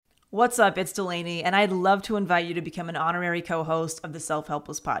What's up? It's Delaney, and I'd love to invite you to become an honorary co-host of the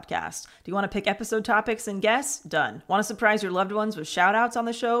Self-Helpless podcast. Do you want to pick episode topics and guests? Done. Want to surprise your loved ones with shout-outs on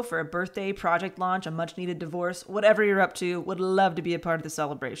the show for a birthday, project launch, a much-needed divorce? Whatever you're up to, would love to be a part of the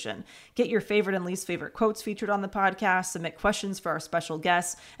celebration. Get your favorite and least favorite quotes featured on the podcast, submit questions for our special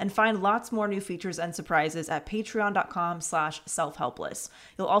guests, and find lots more new features and surprises at patreon.com/selfhelpless.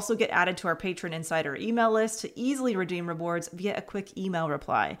 You'll also get added to our Patron Insider email list to easily redeem rewards via a quick email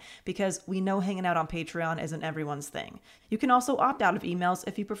reply, because we know hanging out on Patreon isn't everyone's thing. You can also opt out of emails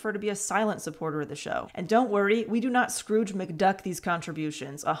if you prefer to be a silent supporter of the show. And don't worry, we do not Scrooge McDuck these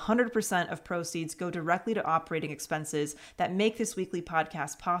contributions. 100% of proceeds go directly to operating expenses that make this weekly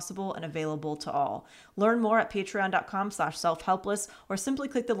podcast possible and available to all. Learn more at patreon.com/selfhelpless or simply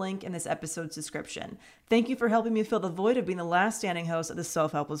click the link in this episode's description. Thank you for helping me fill the void of being the last standing host of the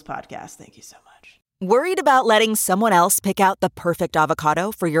Self-Helpless podcast. Thank you so much. Worried about letting someone else pick out the perfect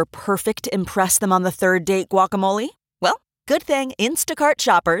avocado for your perfect impress them on the third date guacamole? Well, good thing Instacart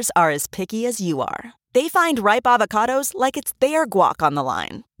shoppers are as picky as you are. They find ripe avocados like it's their guac on the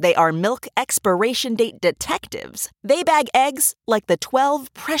line. They are milk expiration date detectives. They bag eggs like the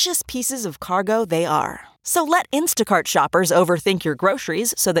 12 precious pieces of cargo they are. So let Instacart shoppers overthink your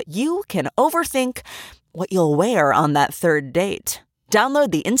groceries so that you can overthink what you'll wear on that third date. Download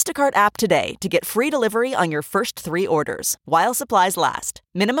the Instacart app today to get free delivery on your first 3 orders, while supplies last.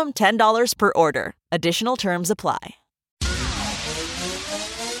 Minimum $10 per order. Additional terms apply. Can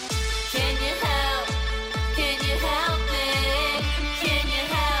you help? Can you help me? Can you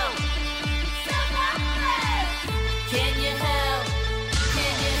help? Self-helpless! Can you help?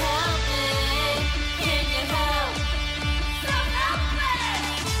 Can you help me? Can you help? Self-helpless!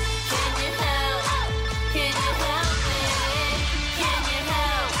 Can you help? Can you help me? Can you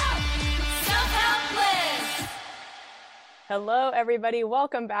help? Self-helpless! Hello, everybody.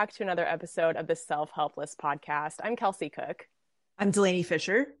 Welcome back to another episode of the Self-Helpless podcast. I'm Kelsey Cook, I'm Delaney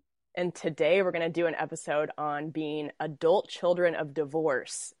Fisher. and today we're going to do an episode on being adult children of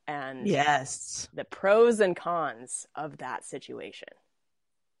divorce and Yes, the pros and cons of that situation.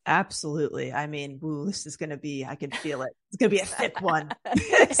 absolutely. I mean, ooh, this is going to be, I can feel it. It's going to be a thick one.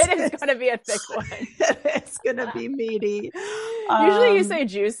 It is going to be a thick one. It's going to be meaty. Usually you say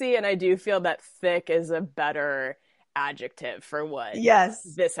juicy, and I do feel that thick is a better adjective for what Yes,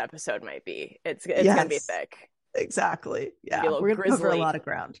 this episode might be. It's Yes. going to be thick. exactly. Yeah, Be a little we're going to cover a grizzly. lot of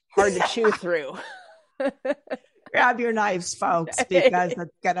ground. Hard to chew through. Grab your knives, folks, because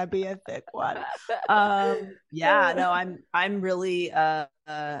it's going to be a thick one. Yeah, no, I'm really,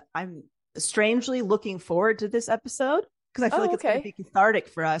 I'm strangely looking forward to this episode because I feel like it's going to be cathartic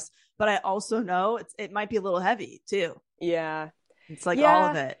for us. But I also know it might be a little heavy too. Yeah. It's like Yeah. all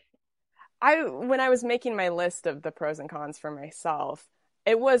of it. When I was making my list of the pros and cons for myself,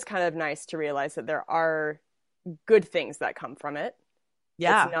 it was kind of nice to realize that there are good things that come from it.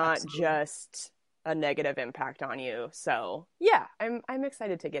 Yeah, It's not absolutely. just a negative impact on you. So yeah, I'm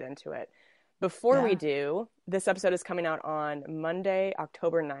excited to get into it. Before we Yeah. do, this episode is coming out on Monday,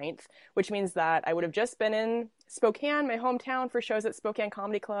 October 9th, which means that I would have just been in Spokane, my hometown, for shows at Spokane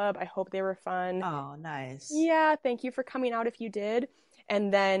Comedy Club. I hope they were fun. Oh, nice. Yeah, thank you for coming out if you did.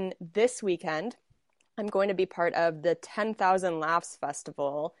 And then this weekend, I'm going to be part of the 10,000 Laughs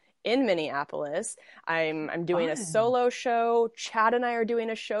Festival in Minneapolis. I'm doing a Fun. solo show. Chad and I are doing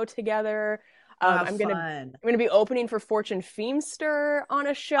a show together. I'm Fun. gonna be opening for Fortune Feimster on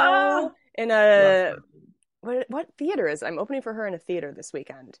a show Oh, in a love what theater is it? I'm opening for her in a theater this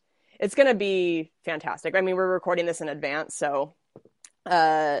weekend. It's gonna be fantastic. I mean, we're recording this in advance, so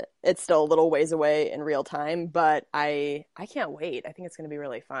it's still a little ways away in real time, but I can't wait. I think it's gonna be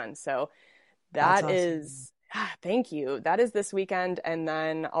really fun. So That's that awesome. is thank you. That is this weekend, and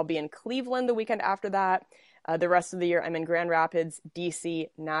then I'll be in Cleveland the weekend after that. The rest of the year, I'm in Grand Rapids, DC,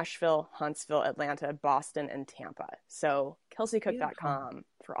 Nashville, Huntsville, Atlanta, Boston, and Tampa. So kelseycook.com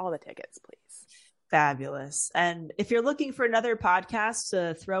for all the tickets, please. Fabulous. And if you're looking for another podcast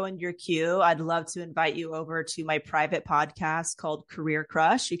to throw in your queue, I'd love to invite you over to my private podcast called Career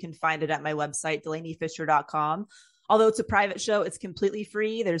Crush. You can find it at my website, DelaneyFisher.com. Although it's a private show, it's completely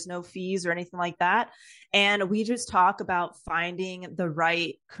free. There's no fees or anything like that. And we just talk about finding the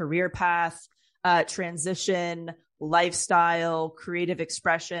right career path, transition, lifestyle, creative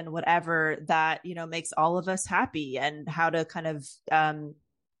expression, whatever that, makes all of us happy, and how to kind of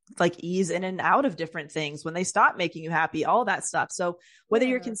like ease in and out of different things when they stop making you happy, all that stuff. So whether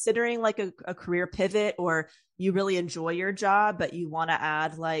you're considering like a career pivot, or you really enjoy your job, but you want to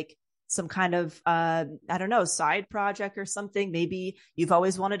add like some kind of I don't know, side project or something. Maybe you've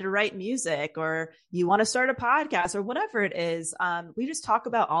always wanted to write music, or you want to start a podcast, or whatever it is. We just talk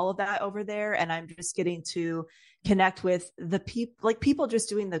about all of that over there, and I'm just getting to connect with the people, like people just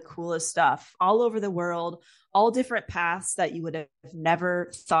doing the coolest stuff all over the world, all different paths that you would have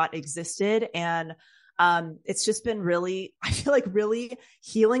never thought existed. And it's just been really, I feel like really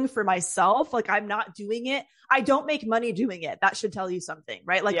healing for myself. Like I'm not doing it. I don't make money doing it. That should tell you something,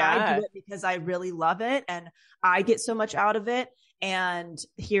 right? Like I do it because I really love it and I get so much out of it. And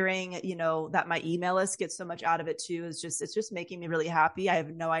hearing, you know, that my email list gets so much out of it too is just, it's just making me really happy. I have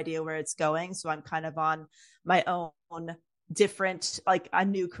no idea where it's going. So I'm kind of on my own different, like a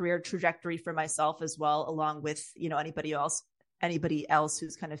new career trajectory for myself as well, along with, you know, anybody else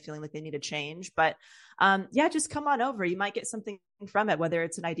who's kind of feeling like they need a change. But yeah, just come on over. You might get something from it, whether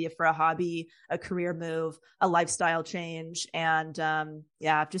it's an idea for a hobby, a career move, a lifestyle change. And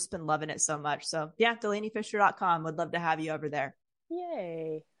yeah, I've just been loving it so much. So yeah, DelaneyFisher.com. Would love to have you over there.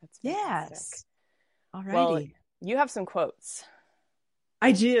 Yay. That's fantastic. Yes. All righty. Well, you have some quotes.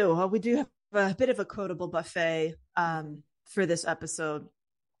 I do. Well, we do have a bit of a quotable buffet for this episode.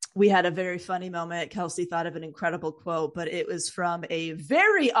 We had a very funny moment. Kelsey thought of an incredible quote, but it was from a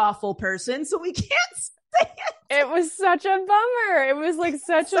very awful person, so we can't say it. It was such a bummer. It was like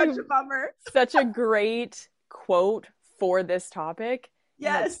such a bummer. Such a great quote for this topic.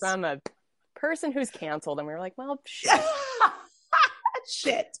 Yes. It's from a person who's canceled, and we were like, well, shit.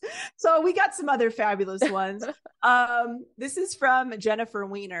 Shit. So we got some other fabulous ones. This is from Jennifer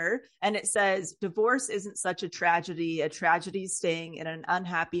Weiner, and it says, divorce isn't such a tragedy. A tragedy is staying in an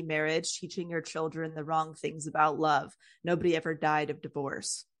unhappy marriage, teaching your children the wrong things about love. Nobody ever died of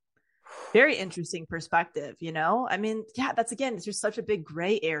divorce. Very interesting perspective, you know? I mean, yeah, that's again, it's just such a big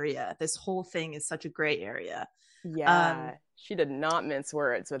gray area. This whole thing is such a gray area. Yeah. She did not mince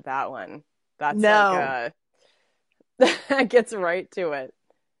words with that one. That's no. That gets right to it.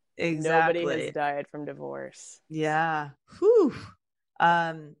 Exactly. Nobody has died from divorce. Yeah. Whew.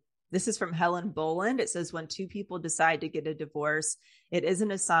 This is from Helen Boland. It says, when two people decide to get a divorce, it isn't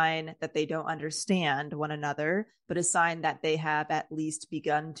a sign that they don't understand one another, but a sign that they have at least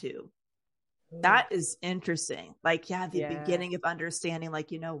begun to. Ooh. That is interesting. Like, yeah, the beginning of understanding,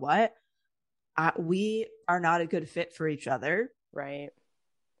 like, you know what? We are not a good fit for each other. Right.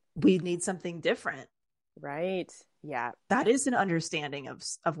 We need something different. Right. Yeah. That is an understanding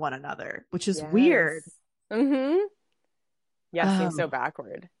of one another, which is weird. Mm-hmm. Yeah, seems so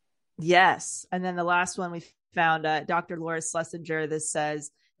backward. Yes. And then the last one we found, Dr. Laura Schlesinger, this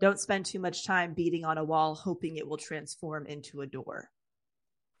says, don't spend too much time beating on a wall, hoping it will transform into a door.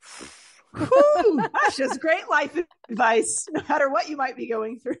 Whew, that's just great life advice, no matter what you might be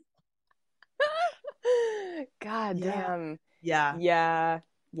going through. God damn. Yeah. Yeah.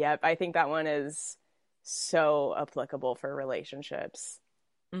 Yep. I think that one is so applicable for relationships.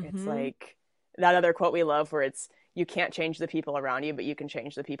 Mm-hmm. It's like that other quote we love where it's, you can't change the people around you, but you can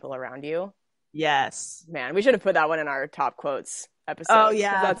change the people around you. Yes. Man, we should have put that one in our top quotes episode. Oh,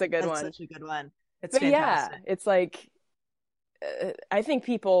 yeah. That's a good one. That's such a good one. It's fantastic. Yeah, it's like, I think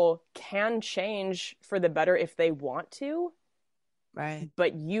people can change for the better if they want to. Right.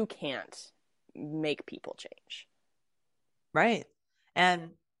 But you can't make people change. Right. And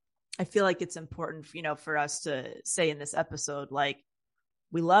I feel like it's important, you know, for us to say in this episode, like,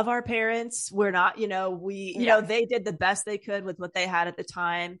 we love our parents. We're not, you know, you know, they did the best they could with what they had at the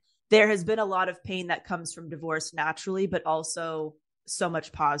time. There has been a lot of pain that comes from divorce naturally, but also so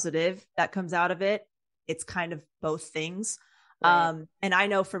much positive that comes out of it. It's kind of both things. Right. And I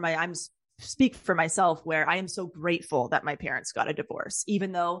know speak for myself, where I am so grateful that my parents got a divorce,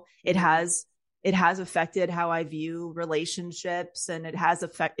 even though it has affected how I view relationships, and it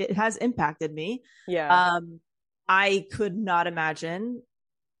has impacted me. Yeah. I could not imagine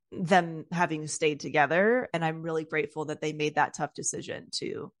them having stayed together, and I'm really grateful that they made that tough decision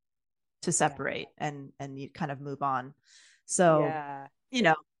to separate and you kind of move on. So, you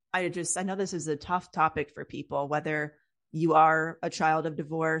know, I know this is a tough topic for people, whether you are a child of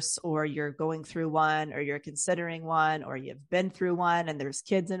divorce, or you're going through one, or you're considering one, or you've been through one and there's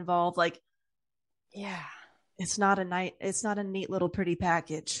kids involved. Like, yeah, it's not a neat little pretty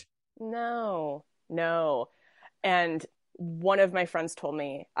package. No. And one of my friends told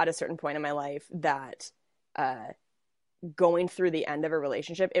me at a certain point in my life that going through the end of a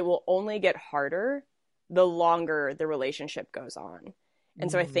relationship, it will only get harder the longer the relationship goes on.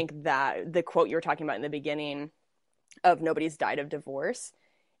 And so I think that the quote you were talking about in the beginning of nobody's died of divorce,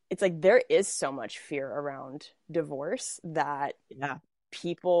 it's like there is so much fear around divorce that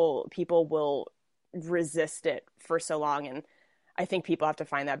people will resist it for so long. And I think people have to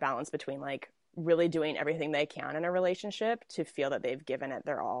find that balance between like really doing everything they can in a relationship to feel that they've given it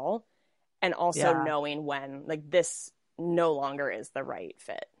their all, and also knowing when like this no longer is the right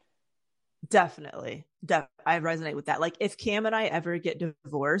fit. Definitely. I resonate with that. Like if Cam and I ever get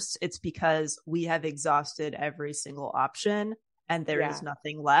divorced, it's because we have exhausted every single option and there is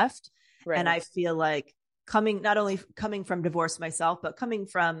nothing left. Right. And I feel like not only coming from divorce myself, but coming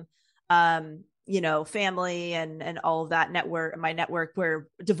from, family and all of that my network where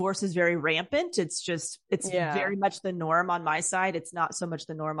divorce is very rampant. It's very much the norm on my side. It's not so much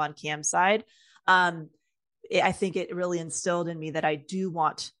the norm on Cam's side. I think it really instilled in me that I do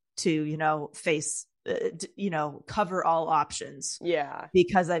want to, face, cover all options. Yeah.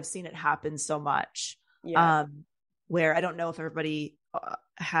 Because I've seen it happen so much. Yeah. Where I don't know if everybody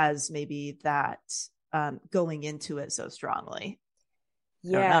has maybe that going into it so strongly.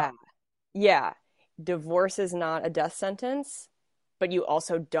 Yeah. Yeah. Divorce is not a death sentence, but you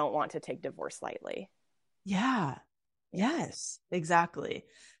also don't want to take divorce lightly. Yeah. Yes, exactly.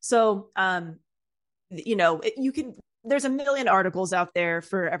 So, there's a million articles out there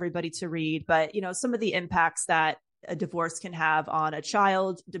for everybody to read, but some of the impacts that a divorce can have on a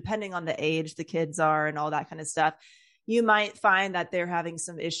child, depending on the age the kids are and all that kind of stuff. You might find that they're having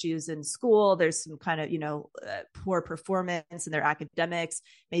some issues in school. There's some kind of, poor performance in their academics,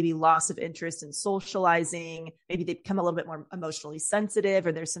 maybe loss of interest in socializing. Maybe they become a little bit more emotionally sensitive,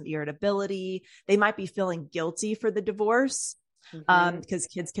 or there's some irritability. They might be feeling guilty for the divorce. Because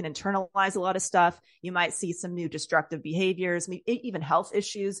kids can internalize a lot of stuff. You might see some new destructive behaviors, even health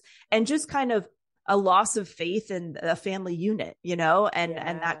issues, and just kind of a loss of faith in a family unit, and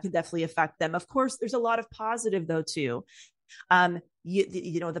that can definitely affect them. Of course, there's a lot of positive though too.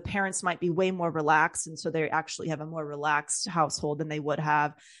 The parents might be way more relaxed, and so they actually have a more relaxed household than they would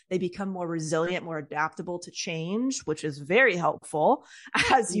have. They become more resilient, more adaptable to change, which is very helpful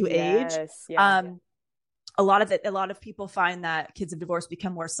as you age. A lot of people find that kids of divorce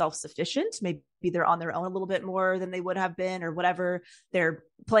become more self-sufficient. Maybe they're on their own a little bit more than they would have been, or whatever. They're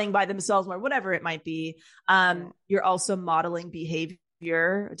playing by themselves more, whatever it might be. You're also modeling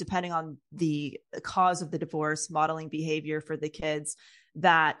behavior, depending on the cause of the divorce, modeling behavior for the kids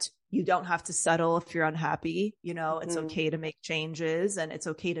that you don't have to settle if you're unhappy. It's okay to make changes, and it's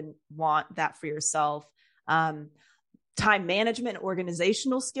okay to want that for yourself. Time management,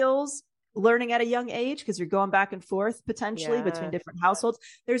 organizational skills, learning at a young age, because you're going back and forth potentially between different households.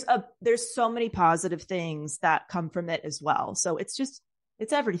 There's so many positive things that come from it as well. So it's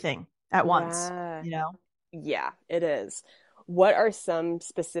everything at once, Yeah, it is. What are some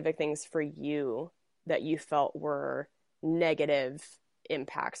specific things for you that you felt were negative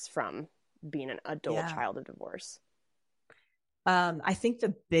impacts from being an adult child of divorce? I think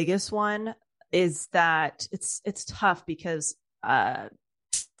the biggest one is that it's tough because,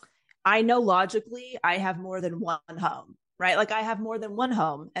 I know logically I have more than one home, right? Like I have more than one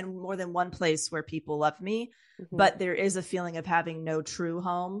home and more than one place where people love me, but there is a feeling of having no true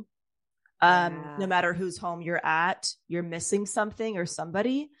home. No matter whose home you're at, you're missing something or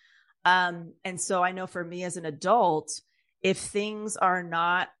somebody. And so I know for me as an adult, if things are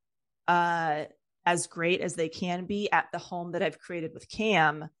not as great as they can be at the home that I've created with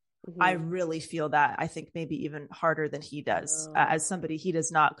Cam, I really feel that. I think maybe even harder than he does. As somebody, he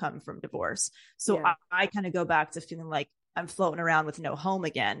does not come from divorce. So I kind of go back to feeling like I'm floating around with no home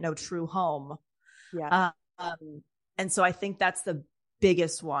again, no true home. And so I think that's the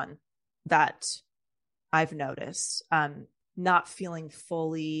biggest one that I've noticed. Not feeling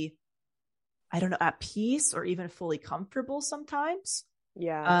fully, I don't know, at peace or even fully comfortable sometimes.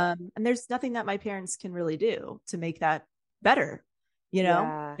 And there's nothing that my parents can really do to make that better.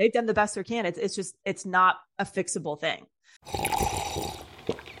 They've done the best they can. It's not a fixable thing.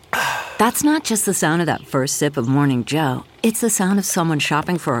 That's not just the sound of that first sip of Morning Joe. It's the sound of someone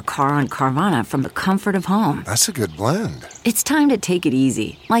shopping for a car on Carvana from the comfort of home. That's a good blend. It's time to take it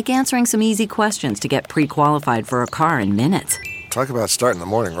easy, like answering some easy questions to get pre-qualified for a car in minutes. Talk about starting the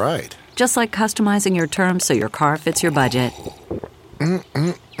morning right. Just like customizing your terms so your car fits your budget.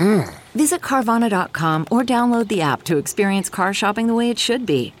 Visit Carvana.com or download the app to experience car shopping the way it should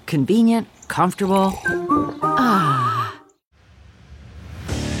be. Convenient, comfortable.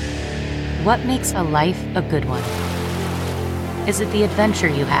 What makes a life a good one? Is it the adventure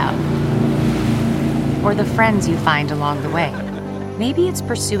you have? Or the friends you find along the way? Maybe it's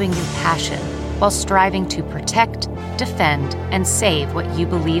pursuing your passion while striving to protect, defend, and save what you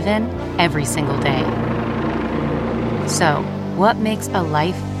believe in every single day. So, what makes a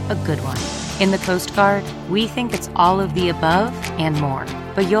life a good one? In the Coast Guard, we think it's all of the above and more,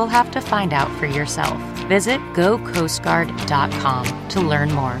 but you'll have to find out for yourself. Visit gocoastguard.com to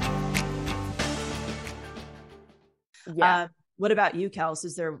learn more. Yeah. What about you, Kels?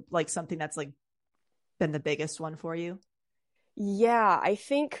 Is there like something that's like been the biggest one for you? Yeah, I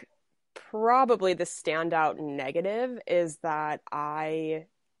think probably the standout negative is that I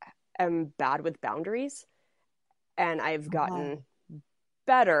am bad with boundaries, and I've gotten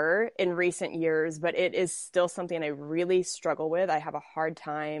better in recent years, but it is still something I really struggle with. I have a hard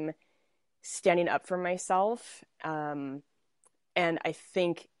time standing up for myself. And I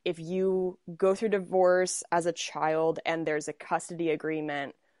think if you go through divorce as a child and there's a custody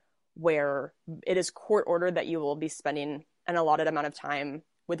agreement where it is court ordered that you will be spending an allotted amount of time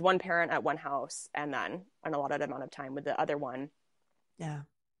with one parent at one house and then an allotted amount of time with the other one, Yeah.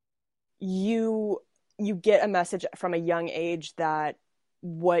 you get a message from a young age that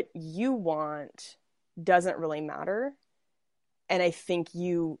what you want doesn't really matter. And I think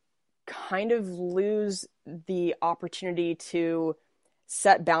you kind of lose the opportunity to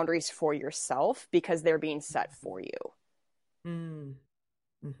set boundaries for yourself because they're being set for you.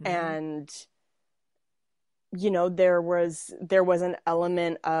 Mm-hmm. And there was an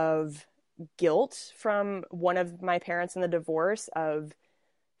element of guilt from one of my parents in the divorce, of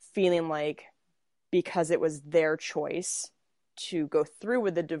feeling like because it was their choice to go through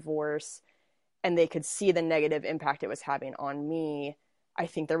with the divorce and they could see the negative impact it was having on me, I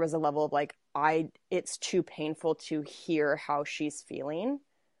think there was a level of like, it's too painful to hear how she's feeling,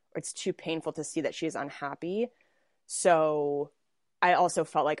 or it's too painful to see that she's unhappy. So I also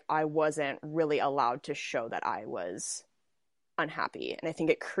felt like I wasn't really allowed to show that I was unhappy. And I think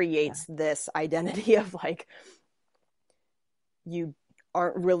it creates this identity of like, you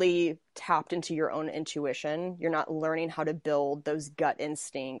aren't really tapped into your own intuition. You're not learning how to build those gut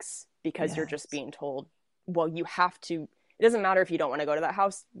instincts because you're just being told, well, you have to. It doesn't matter if you don't want to go to that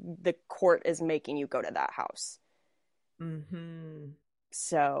house. The court is making you go to that house. Mm-hmm.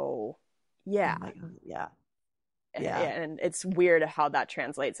 So, yeah. Oh my God. Yeah. And it's weird how that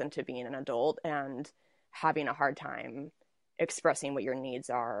translates into being an adult and having a hard time expressing what your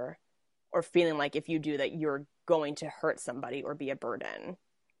needs are, or feeling like if you do that, you're going to hurt somebody or be a burden.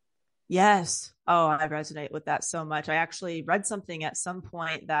 Yes. Oh, I resonate with that so much. I actually read something at some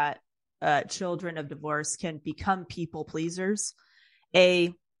point that children of divorce can become people pleasers.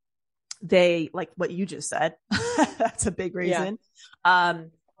 They, like what you just said, that's a big reason. Yeah.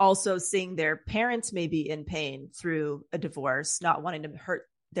 Also seeing their parents may be in pain through a divorce, not wanting to hurt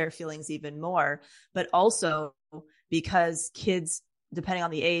their feelings even more, but also because kids, depending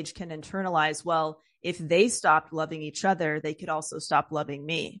on the age, can internalize, well, if they stopped loving each other, they could also stop loving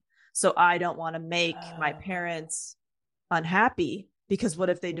me. So I don't want to make my parents unhappy, because what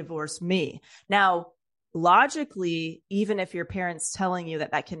if they divorce me? Now, logically, even if your parents telling you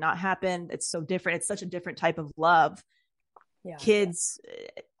that cannot happen, it's so different. It's such a different type of love. Yeah. Kids,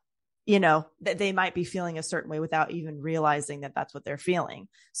 that they might be feeling a certain way without even realizing that that's what they're feeling.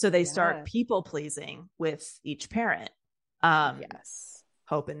 So they start people pleasing with each parent.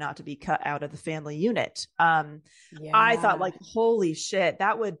 Hoping not to be cut out of the family unit. I thought like, holy shit,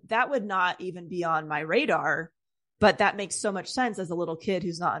 that would not even be on my radar, but that makes so much sense as a little kid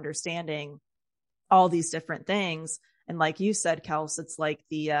who's not understanding all these different things. And like you said, Kels, it's like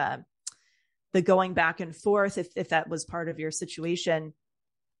the going back and forth. If that was part of your situation,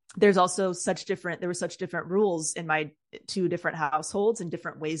 there were such different rules in my two different households and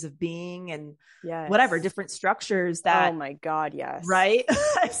different ways of being and whatever, different structures that, oh my God, yes. Right.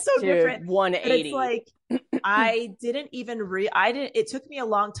 It's so different. 180. It's like, I didn't even it took me a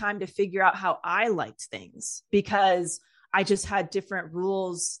long time to figure out how I liked things, because I just had different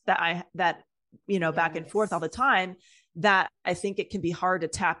rules that back and forth all the time, that I think it can be hard to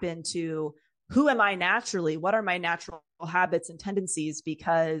tap into who am I naturally? What are my natural habits and tendencies?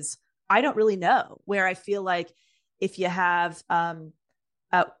 Because I don't really know. Where I feel like if you have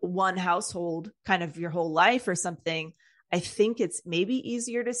one household kind of your whole life or something, I think it's maybe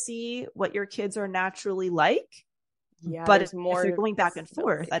easier to see what your kids are naturally like. Yeah, but if you're going back and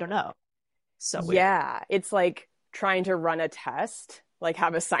forth, I don't know. So weird. Yeah, it's like trying to run a test, like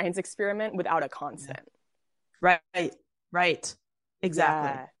have a science experiment without a constant. Right.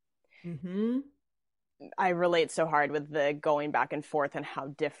 Exactly. Yeah. Mm-hmm. I relate so hard with the going back and forth and how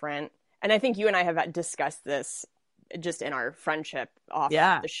different. And I think you and I have discussed this just in our friendship off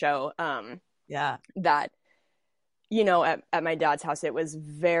the show. That, at my dad's house, it was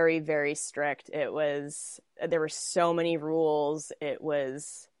very, very strict. There were so many rules. It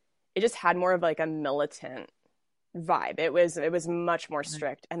just had more of like a militant vibe. It was much more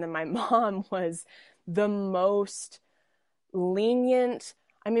strict. And then my mom was the most lenient.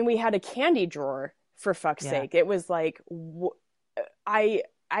 I mean, we had a candy drawer for fuck's Yeah. sake. It was like, I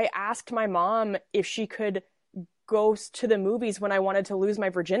asked my mom if she could go to the movies when I wanted to lose my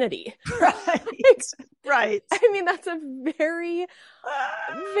virginity. Right. Right. I mean, that's a very,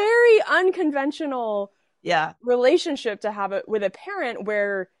 very unconventional Yeah. relationship to have with a parent,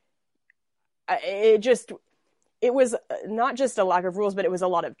 where it was not just a lack of rules, but it was a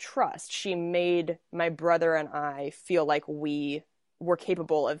lot of trust. She made my brother and I feel like we were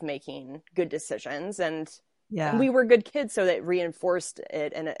capable of making good decisions, and Yeah. we were good kids, so that reinforced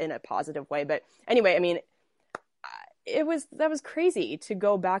it in a positive way. But anyway, I mean, that was crazy to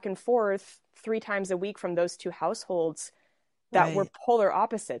go back and forth 3 times a week from those two households that were Right. polar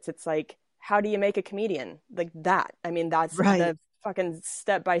opposites. It's like, how do you make a comedian like that? I mean, that's Right. the fucking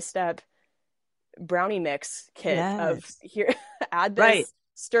step-by-step brownie mix kit of Yes. here, add this, Right.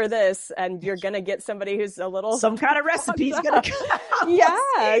 stir this, and you're gonna get somebody who's a little Some kind of recipe's fucked gonna up. come out.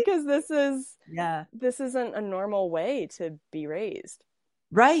 Yeah, because Yeah. this isn't a normal way to be raised.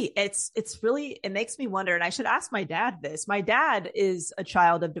 Right. It's really, it makes me wonder, and I should ask my dad this. My dad is a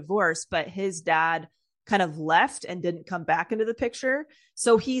child of divorce, but his dad kind of left and didn't come back into the picture.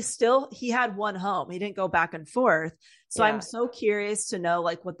 So he had one home. He didn't go back and forth. So Yeah. I'm so curious to know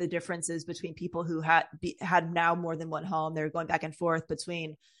like what the difference is between people who had now more than one home. They're going back and forth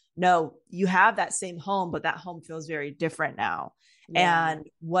between, no, you have that same home, but that home feels very different now. Yeah. And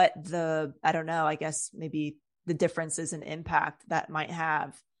what I don't know, I guess maybe the differences in impact that might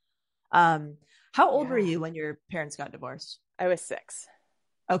have. How old were Yeah. you when your parents got divorced? I was 6.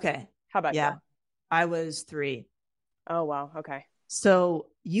 Okay. How about Yeah. you? I was 3. Oh, wow. Okay.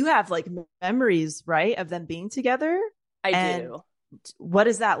 So you have like memories, right, of them being together? I And do. what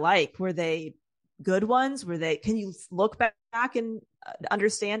is that like? Were they good ones? Can you look back and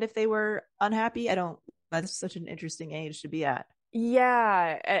understand if they were unhappy? That's such an interesting age to be at.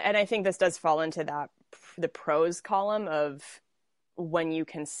 Yeah. And I think this does fall into the pros column of when you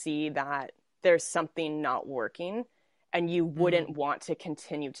can see that there's something not working, and you wouldn't want to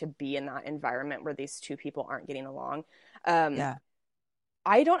continue to be in that environment where these two people aren't getting along. Yeah.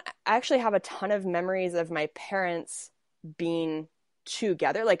 I don't actually have a ton of memories of my parents being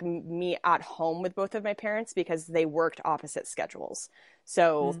together, like me at home with both of my parents, because they worked opposite schedules.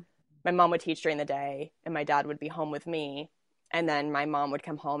 So my mom would teach during the day and my dad would be home with me. And then my mom would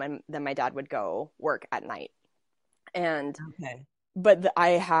come home and then my dad would go work at night. And, Okay. but I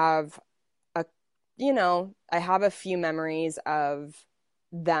have a few memories of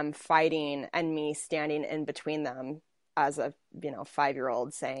them fighting and me standing in between them as a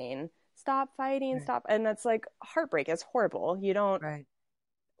 5-year-old saying, stop fighting, Right. stop. And that's like heartbreak. It's horrible. You don't Right.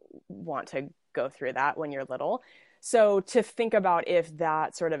 want to go through that when you're little. So to think about if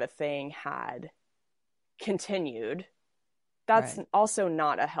that sort of a thing had continued, that's Right. also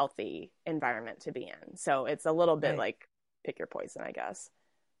not a healthy environment to be in. So it's a little bit Right. like pick your poison, I guess.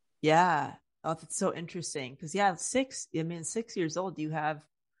 Yeah. Oh, that's so interesting. Because 6 years old, you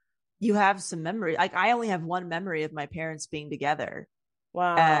have some memory. Like I only have one memory of my parents being together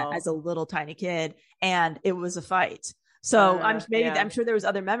Wow. as a little tiny kid, and it was a fight. So yeah. I'm sure there was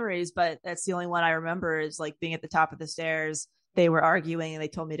other memories, but that's the only one I remember is like being at the top of the stairs. They were arguing and they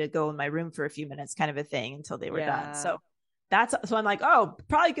told me to go in my room for a few minutes, kind of a thing, until they were done. Yeah. So I'm like, oh,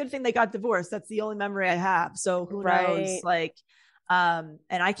 probably a good thing they got divorced. That's the only memory I have. So who knows? Right. Like, and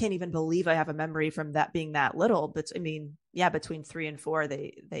I can't even believe I have a memory from that being that little. But I mean, yeah, between 3 and 4,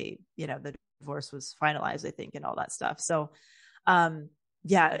 they the divorce was finalized, I think, and all that stuff. So,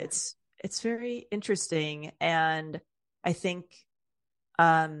 yeah, it's very interesting, and I think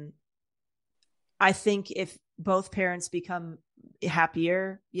if both parents become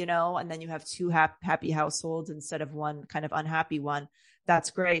happier, and then you have 2 happy households instead of one kind of unhappy one,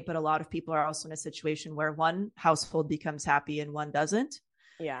 that's great. But a lot of people are also in a situation where one household becomes happy and one doesn't.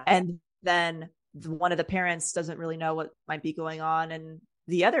 Yeah. And then one of the parents doesn't really know what might be going on in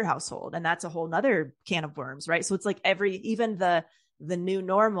the other household. And that's a whole nother can of worms, right? So it's like even the new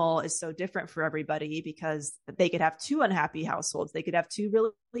normal is so different for everybody, because they could have 2 unhappy households. They could have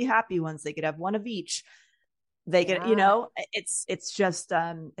 2 really happy ones. They could have one of each. They could, it's just,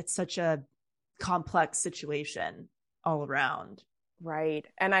 it's such a complex situation all around. Right.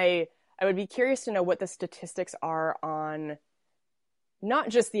 And I would be curious to know what the statistics are on not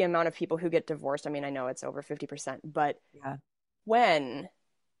just the amount of people who get divorced. I mean, I know it's over 50%, but Yeah. when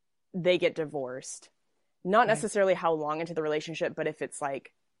they get divorced, not Right. necessarily how long into the relationship, but if it's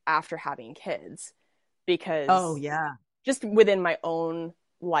like after having kids, because Oh yeah. just within my own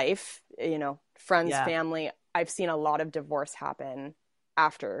life, friends, Yeah. family, I've seen a lot of divorce happen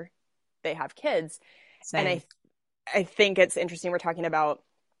after they have kids. Same. And I think it's interesting we're talking about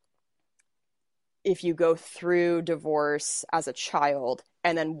if you go through divorce as a child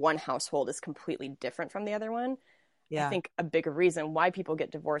and then one household is completely different from the other one, I think a big reason why people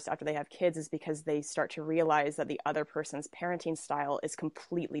get divorced after they have kids is because they start to realize that the other person's parenting style is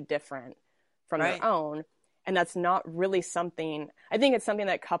completely different from their own. And that's not really something, I think it's something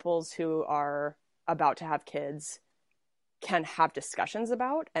that couples who are about to have kids can have discussions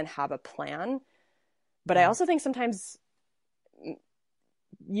about and have a plan. But I also think sometimes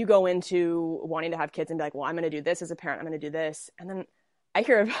you go into wanting to have kids and be like, well, I'm going to do this as a parent. I'm going to do this. And then I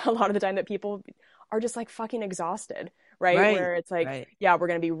hear a lot of the time that people are just like fucking exhausted, right? Where it's like, yeah, we're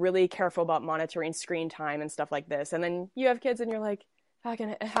going to be really careful about monitoring screen time and stuff like this. And then you have kids and you're like, I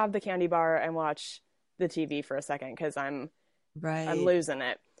can have the candy bar and watch the TV for a second because I'm losing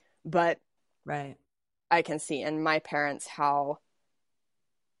it. But I can see in my parents how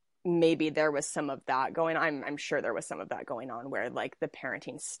maybe there was some of that going on. I'm sure there was some of that going on where like the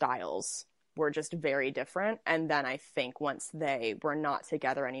parenting styles were just very different. And then I think once they were not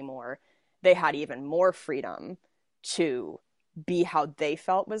together anymore, they had even more freedom to be how they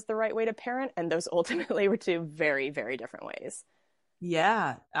felt was the right way to parent. And those ultimately were two very, very different ways.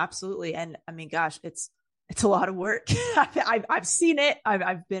 Yeah, absolutely. And I mean, gosh, it's a lot of work. I've seen it.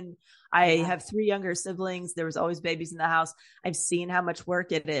 I have 3 younger siblings. There was always babies in the house. I've seen how much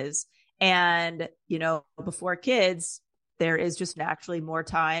work it is. And, you know, before kids, there is just naturally more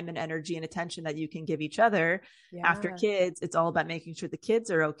time and energy and attention that you can give each other. After kids, it's all about making sure the kids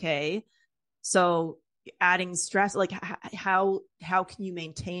are okay. So adding stress, like how can you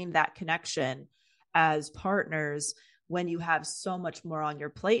maintain that connection as partners when you have so much more on your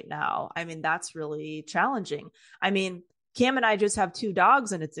plate now? I mean, that's really challenging. I mean, Cam and I just have 2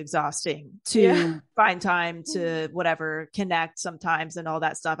 dogs and it's exhausting to find time to whatever connect sometimes and all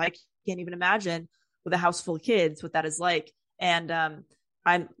that stuff. I can't even imagine with a house full of kids, what that is like. And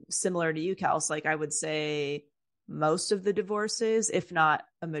I'm similar to you, Kels. Like I would say most of the divorces, if not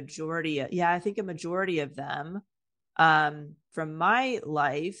a majority, I think a majority of them from my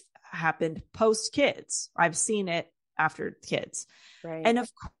life happened post kids. I've seen it after kids. And of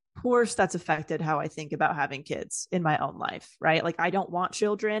course that's affected how I think about having kids in my own life, right? Like I don't want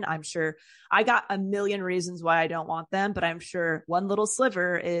children. I'm sure I got a million reasons why I don't want them, but I'm sure one little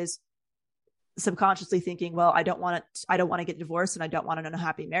sliver is subconsciously thinking, well, I don't want to get divorced and I don't want an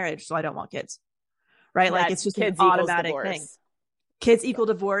unhappy marriage. So I don't want kids, right? Like it's just an automatic thing. Kids equal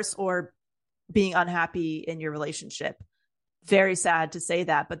divorce or being unhappy in your relationship. Very sad to say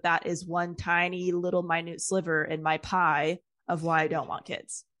that, but that is one tiny little minute sliver in my pie of why I don't want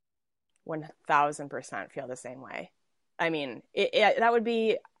kids. 1000% feel the same way. I mean, that would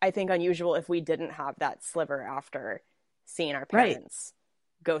be, I think, unusual if we didn't have that sliver after seeing our parents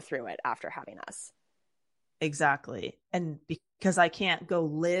go through it after having us. Exactly. And because I can't go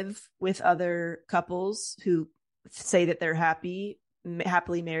live with other couples who say that they're happily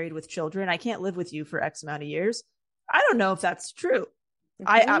married with children, I can't live with you for X amount of years. I don't know if that's true.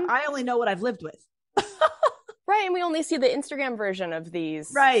 I only know what I've lived with. Right. And we only see the Instagram version of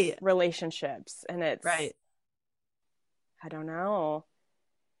these relationships. And it's, I don't know.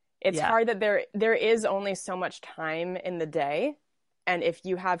 It's hard that there is only so much time in the day. And if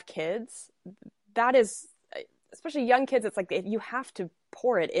you have kids, that is, especially young kids, it's like you have to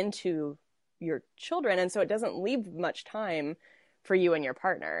pour it into your children. And so it doesn't leave much time for you and your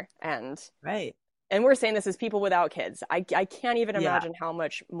partner. And and we're saying this as people without kids. I can't even imagine how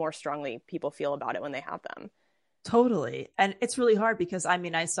much more strongly people feel about it when they have them. Totally. And it's really hard because I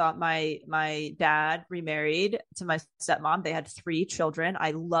mean, I saw my dad remarried to my stepmom. They had 3 children.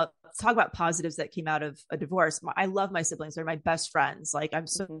 Let's talk about positives that came out of a divorce. I love my siblings. They're my best friends. Like I'm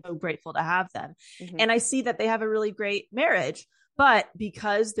so grateful to have them. And I see that they have a really great marriage, but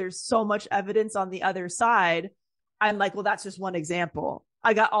because there's so much evidence on the other side, I'm like, well, that's just one example.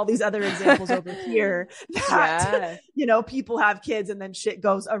 I got all these other examples over here that, you know, people have kids and then shit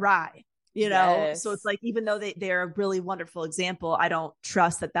goes awry. You know, so it's like, even though they're a really wonderful example, I don't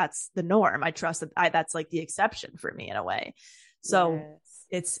trust that that's the norm. I trust that that's like the exception for me in a way. So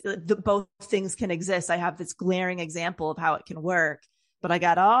it's both things can exist. I have this glaring example of how it can work, but I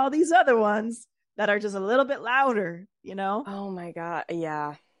got all these other ones that are just a little bit louder, you know? Oh my God.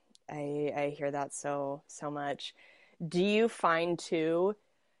 Yeah. I hear that so much. Do you find too,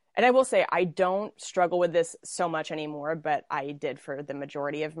 and I will say, I don't struggle with this so much anymore, but I did for the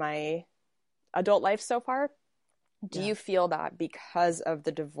majority of my adult life so far. Do you feel that because of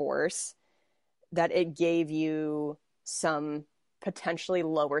the divorce that it gave you some potentially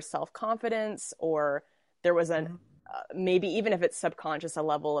lower self-confidence, or there was maybe even if it's subconscious, a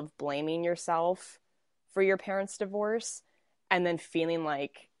level of blaming yourself for your parents' divorce and then feeling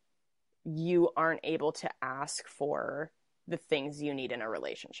like you aren't able to ask for the things you need in a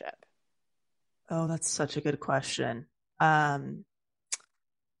relationship? Oh, that's such a good question. I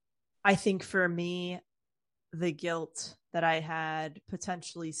think for me, the guilt that I had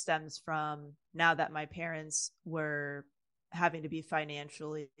potentially stems from now that my parents were having to be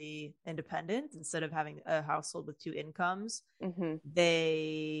financially independent instead of having a household with two incomes. Mm-hmm.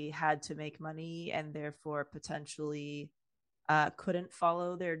 They had to make money and therefore potentially couldn't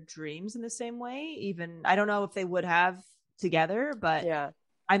follow their dreams in the same way. Even I don't know if they would have together, but Yeah.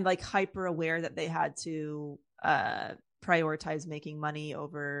 I'm like hyper aware that they had to prioritize making money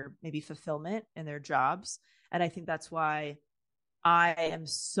over maybe fulfillment in their jobs. And I think that's why I am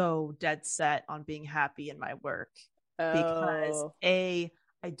so dead set on being happy in my work, because Oh. A,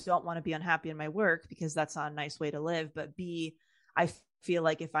 I don't want to be unhappy in my work because that's not a nice way to live. But B, I feel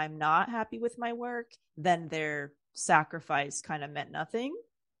like if I'm not happy with my work, then their sacrifice kind of meant nothing.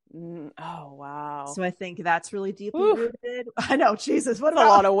 Oh, wow. So I think that's really deeply Oof. rooted. I know, Jesus, what That's a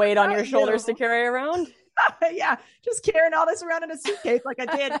lot of weight on your about shoulders to you? carry around. Yeah, just carrying all this around in a suitcase like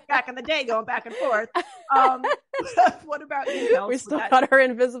I did back in the day, going back and forth. What about you, Kels? We still got our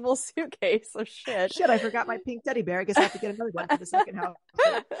invisible suitcase. Oh, shit. Shit, I forgot my pink teddy bear. I guess I have to get another one for the second house.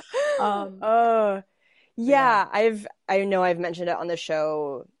 Yeah, I know I've mentioned it on the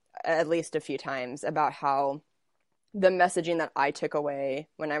show at least a few times about how the messaging that I took away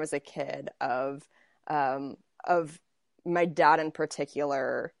when I was a kid of my dad in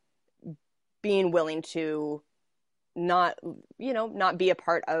particular being willing to not be a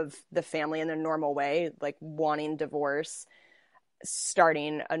part of the family in a normal way, like wanting divorce,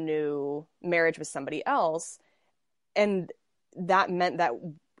 starting a new marriage with somebody else. And that meant that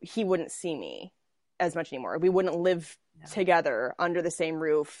he wouldn't see me as much anymore. We wouldn't live together under the same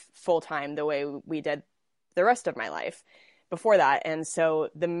roof full time the way we did the rest of my life before that. And so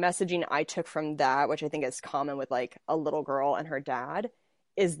the messaging I took from that, which I think is common with like a little girl and her dad,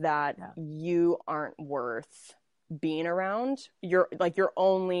 is that you aren't worth being around. You're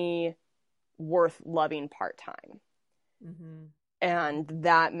only worth loving part-time. Mm-hmm. And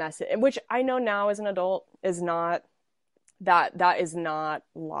that message, which I know now as an adult is not, that is not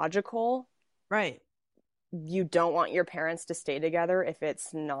logical. Right. You don't want your parents to stay together if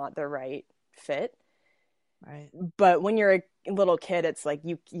it's not the right fit. Right. But when you're a little kid, it's like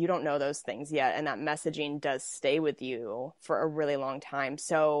you don't know those things yet, and that messaging does stay with you for a really long time.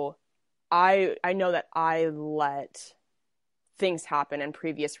 So I know that I let things happen in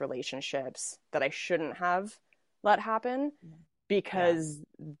previous relationships that I shouldn't have let happen, because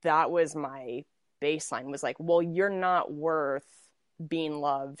that was my baseline, was like, well, you're not worth being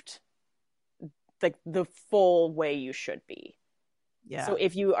loved like the full way you should be. Yeah. So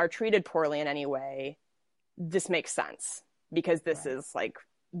if you are treated poorly in any way, this makes sense, because this is like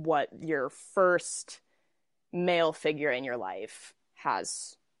what your first male figure in your life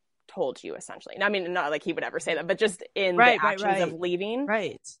has told you, essentially. I mean, not like he would ever say that, but just in the actions of leaving.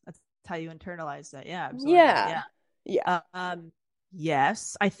 Right. That's how you internalize that. Yeah. Absolutely. Yeah.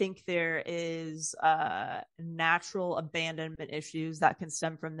 Yes, I think there is natural abandonment issues that can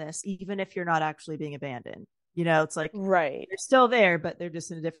stem from this, even if you're not actually being abandoned. You know, it's like, right, they're still there, but they're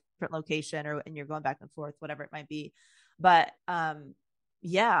just in a different location, and you're going back and forth, whatever it might be. But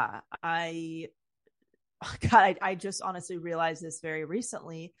yeah, I just honestly realized this very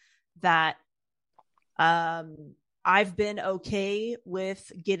recently, that I've been okay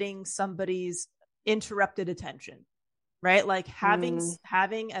with getting somebody's interrupted attention, right? Like having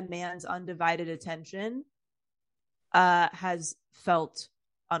a man's undivided attention has felt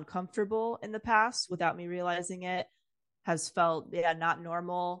uncomfortable in the past without me realizing it, has felt not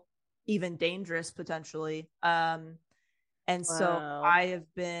normal, even dangerous potentially. And so I have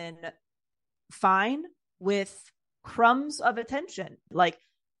been fine with crumbs of attention. Like,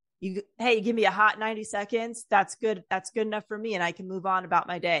 you give me a hot 90 seconds, that's good enough for me, and I can move on about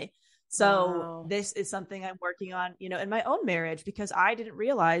my day. So this is something I'm working on, in my own marriage, because I didn't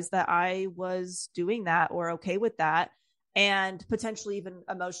realize that I was doing that or okay with that, and potentially even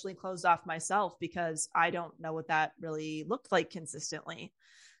emotionally closed off myself because I don't know what that really looked like consistently.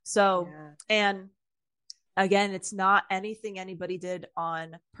 So, and again, it's not anything anybody did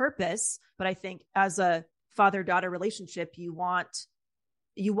on purpose, but I think as a father-daughter relationship, you want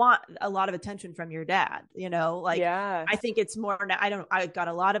a lot of attention from your dad, I think it's more, I got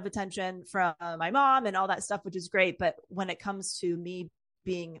a lot of attention from my mom and all that stuff, which is great. But when it comes to me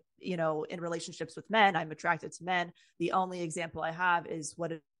being, in relationships with men, I'm attracted to men. The only example I have is what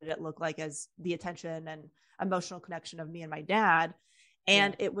did it look like as the attention and emotional connection of me and my dad.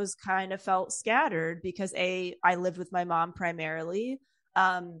 And it was kind of felt scattered because I lived with my mom primarily.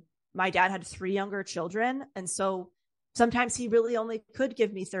 my dad had 3 younger children. And so sometimes he really only could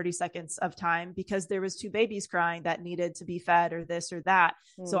give me 30 seconds of time because there was 2 babies crying that needed to be fed or this or that.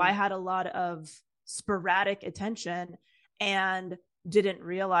 So I had a lot of sporadic attention and didn't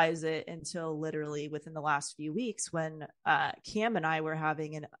realize it until literally within the last few weeks when Cam and I were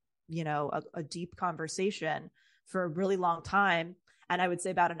having a deep conversation for a really long time. And I would say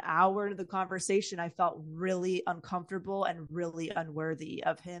about an hour into the conversation, I felt really uncomfortable and really unworthy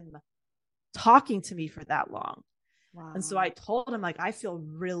of him talking to me for that long. Wow. And so I told him, like, I feel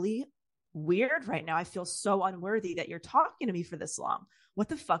really weird right now. I feel so unworthy that you're talking to me for this long. What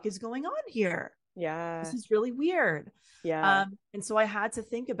the fuck is going on here? Yeah. This is really weird. Yeah. And so I had to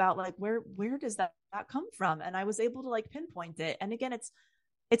think about like, where does that come from? And I was able to like pinpoint it. And again, it's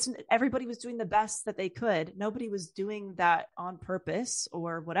everybody was doing the best that they could. Nobody was doing that on purpose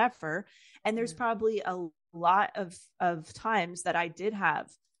or whatever. And there's probably a lot of times that I did have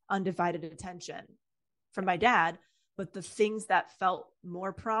undivided attention from my dad, but the things that felt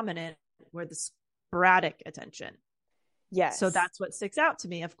more prominent were the sporadic attention. Yes. So that's what sticks out to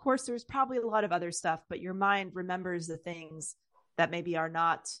me. Of course, there's probably a lot of other stuff, but your mind remembers the things that maybe are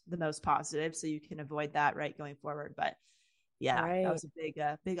not the most positive. So you can avoid that, right, going forward. But yeah, right. That was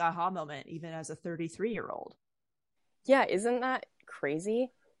a big aha moment, even as a 33-year-old. Yeah. Isn't that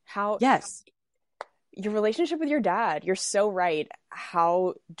crazy? How, yes, your relationship with your dad, you're so right.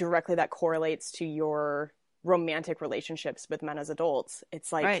 How directly that correlates to your romantic relationships with men as adults.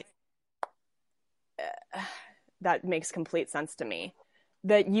 It's like, right. That makes complete sense to me,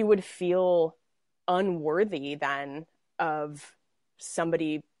 that you would feel unworthy then of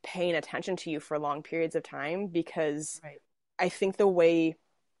somebody paying attention to you for long periods of time, because right. I think the way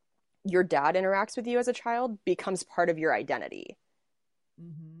your dad interacts with you as a child becomes part of your identity.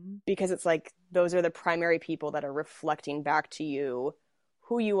 Mm-hmm. Because it's like, those are the primary people that are reflecting back to you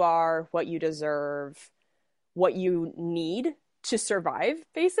who you are, what you deserve, what you need to survive,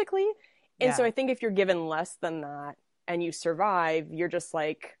 basically. And so I think if you're given less than that and you survive, you're just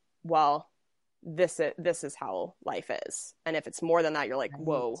like, well, this is how life is. And if it's more than that, you're like, right.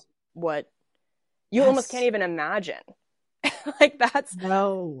 Whoa, what? You almost can't even imagine. Like that's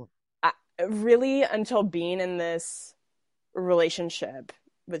really, until being in this relationship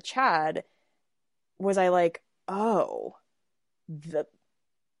with Chad, was I like, oh,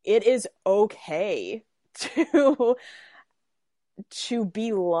 it is okay to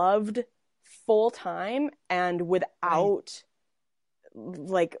be loved full time and without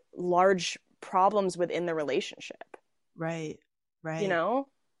like large problems within the relationship. Right. You know?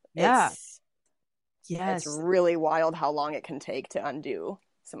 Yeah. It's really wild how long it can take to undo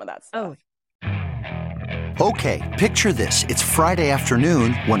some of that stuff. Okay, picture this. It's Friday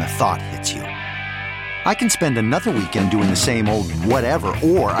afternoon when a thought hits you. I can spend another weekend doing the same old whatever,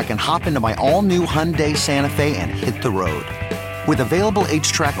 or I can hop into my all-new Hyundai Santa Fe and hit the road. With available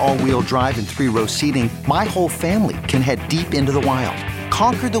H-Track all-wheel drive and 3-row seating, my whole family can head deep into the wild.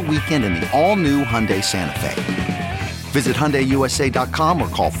 Conquer the weekend in the all-new Hyundai Santa Fe. Visit HyundaiUSA.com or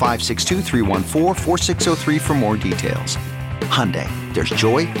call 562-314-4603 for more details. Hyundai, there's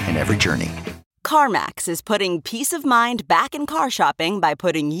joy in every journey. CarMax is putting peace of mind back in car shopping by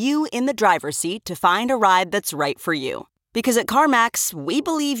putting you in the driver's seat to find a ride that's right for you. Because at CarMax, we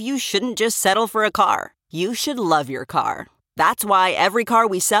believe you shouldn't just settle for a car. You should love your car. That's why every car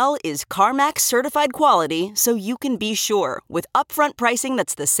we sell is CarMax certified quality, so you can be sure with upfront pricing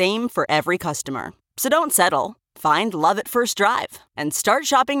that's the same for every customer. So don't settle. Find love at first drive and start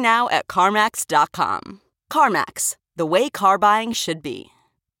shopping now at CarMax.com. CarMax, the way car buying should be.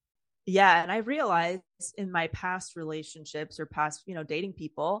 Yeah, and I realized in my past relationships or past, dating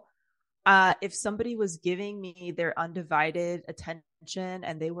people, if somebody was giving me their undivided attention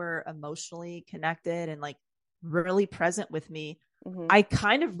and they were emotionally connected and like really present with me, I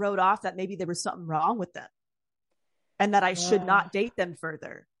kind of wrote off that maybe there was something wrong with them and that I should not date them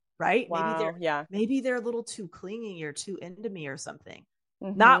further. Right. Wow. Maybe they're a little too clingy or too into me or something.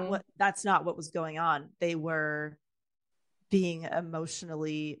 Mm-hmm. That's not what was going on. They were being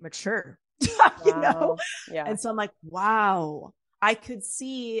emotionally mature, Yeah. And so I'm like, wow, I could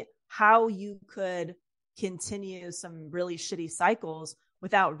see how you could continue some really shitty cycles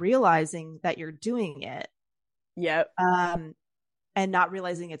without realizing that you're doing it. Yep. And not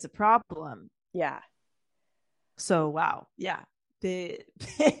realizing it's a problem. Yeah. So, wow. Yeah. Big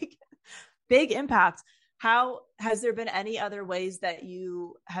impact. How has there been any other ways that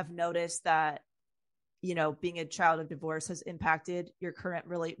you have noticed that, being a child of divorce has impacted your current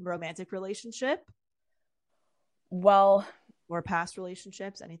romantic relationship? Well, or past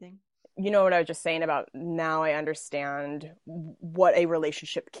relationships, anything? you know what I was just saying about now I understand what a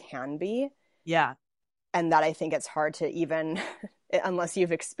relationship can be. Yeah. And that I think it's hard to even, unless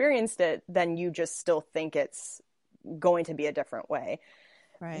you've experienced it, then you just still think it's going to be a different way.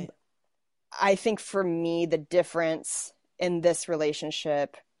 Right. I think for me, the difference in this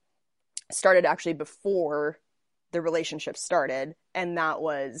relationship started actually before the relationship started. And that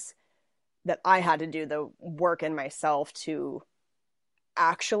was that I had to do the work in myself to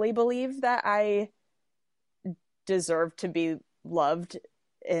actually believe that I deserved to be loved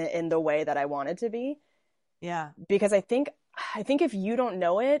in the way that I wanted to be. Yeah. Because I think if you don't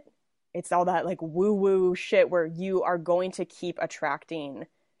know it, it's all that like woo woo shit where you are going to keep attracting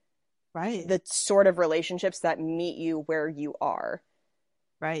Right. the sort of relationships that meet you where you are.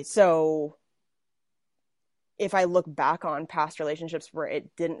 Right. So if I look back on past relationships where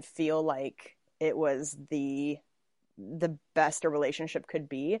it didn't feel like it was the best a relationship could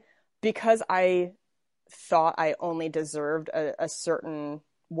be, because I thought I only deserved a certain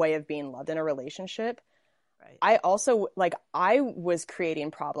way of being loved in a relationship. Right. I also I was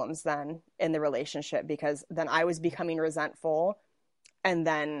creating problems then in the relationship because then I was becoming resentful, and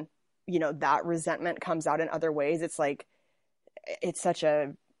then that resentment comes out in other ways. It's like, it's such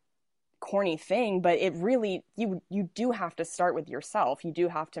a corny thing, but it really, you do have to start with yourself. You do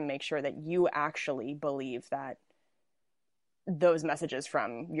have to make sure that you actually believe that those messages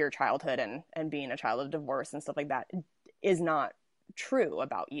from your childhood and being a child of divorce and stuff like that is not true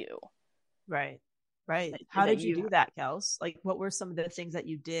about you. Right. Right. How did you do that, Kels? Like, what were some of the things that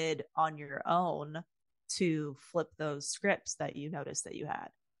you did on your own to flip those scripts that you noticed that you had?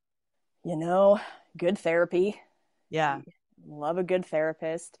 Good therapy. Yeah. Love a good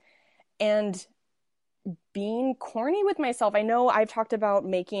therapist. And being corny with myself. I know I've talked about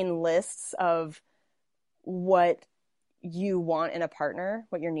making lists of what you want in a partner,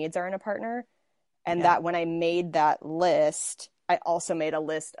 what your needs are in a partner. And that when I made that list, I also made a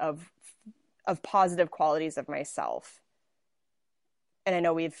list of positive qualities of myself. And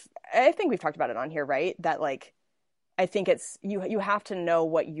I think we've talked about it on here, right? That like, I think it's, you have to know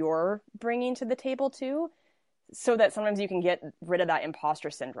what you're bringing to the table too, so that sometimes you can get rid of that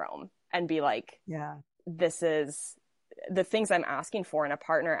imposter syndrome and be like, yeah, this is the things I'm asking for in a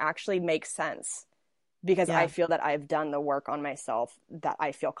partner actually make sense because I feel that I've done the work on myself, that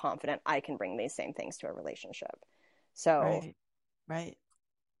I feel confident I can bring these same things to a relationship. So right.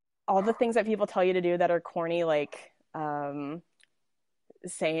 All the things that people tell you to do that are corny, like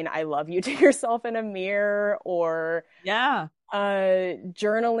saying I love you to yourself in a mirror, or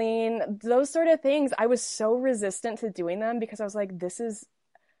journaling, those sort of things, I was so resistant to doing them because I was like,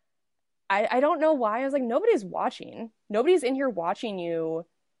 I don't know why. I was like, nobody's watching. Nobody's in here watching you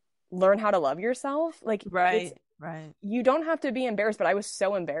learn how to love yourself. Like, right. You don't have to be embarrassed, but I was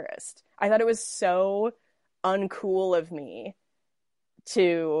so embarrassed. I thought it was so uncool of me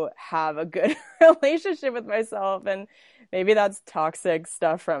to have a good relationship with myself. And maybe that's toxic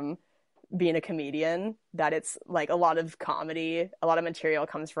stuff from being a comedian, that it's like a lot of comedy, a lot of material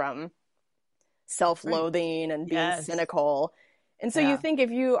comes from self-loathing and being cynical. And so you think if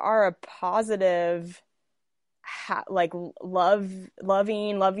you are a positive, love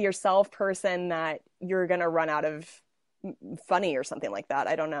yourself person, that you're going to run out of funny or something like that.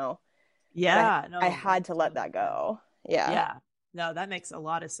 I don't know. Yeah. I had to let that go. Yeah. Yeah. No, that makes a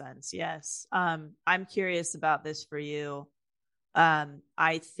lot of sense. Yes. I'm curious about this for you.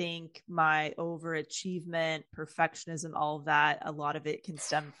 I think my overachievement, perfectionism, all of that, a lot of it can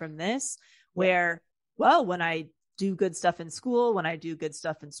stem from this, where, well, when I do good stuff in school, when I do good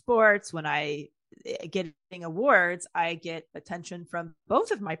stuff in sports, when I getting awards, I get attention from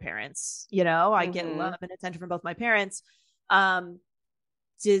both of my parents. I get love and attention from both my parents.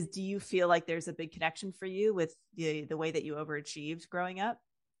 Do you feel like there's a big connection for you with the way that you overachieved growing up?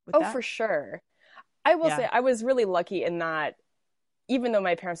 For sure. I will say I was really lucky in that, even though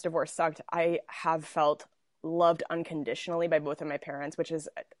my parents' divorce sucked, I have felt loved unconditionally by both of my parents, which is,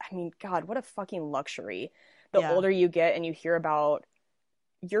 I mean, God, what a fucking luxury. The older you get and you hear about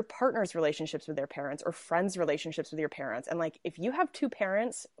your partner's relationships with their parents or friends' relationships with your parents, and like, if you have two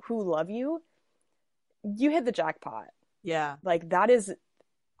parents who love you, you hit the jackpot. Yeah. Like, that is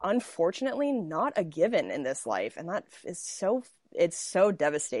unfortunately not a given in this life. And that is it's so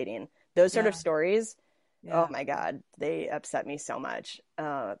devastating. Those sort of stories, oh my God, they upset me so much.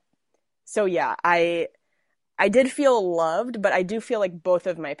 So yeah, I did feel loved, but I do feel like both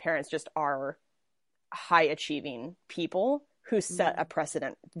of my parents just are high achieving people who set a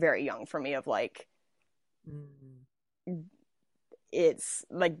precedent very young for me of like, it's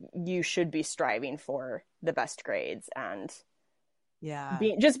like, you should be striving for the best grades and Yeah.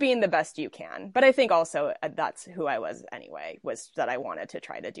 being the best you can. But I think also that's who I was anyway, was that I wanted to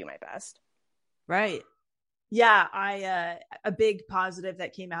try to do my best. Right. Yeah, I a big positive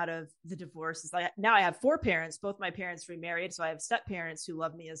that came out of the divorce is like now I have 4 parents, both my parents remarried, so I have step parents who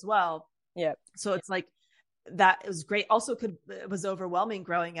love me as well. Yep. So it's like that was great. Also, it was overwhelming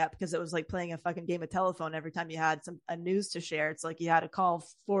growing up because it was like playing a fucking game of telephone every time you had a news to share. It's like you had to call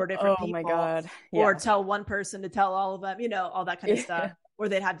 4 different people, my God. or tell one person to tell all of them, all that kind of Yeah. stuff, or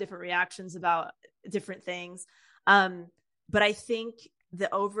they'd have different reactions about different things. But I think the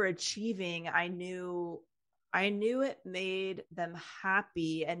overachieving, I knew it made them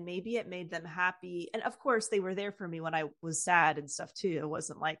happy, and maybe it made them happy. And of course they were there for me when I was sad and stuff too. It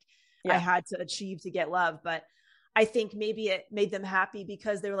wasn't like I had to achieve to get love, but I think maybe it made them happy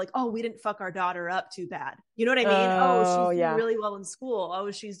because they were like, oh, we didn't fuck our daughter up too bad. You know what I mean? Oh, she's doing really well in school. Oh,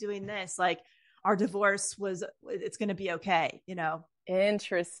 she's doing this. Like our divorce it's going to be okay.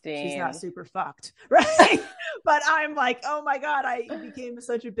 Interesting. She's not super fucked. Right. But I'm like, oh my God, I became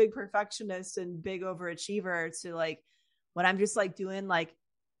such a big perfectionist and big overachiever to like, when I'm just like doing like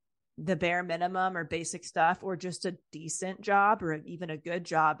the bare minimum or basic stuff or just a decent job or even a good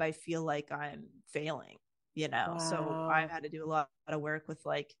job, I feel like I'm failing, Wow. So I've had to do a lot of work with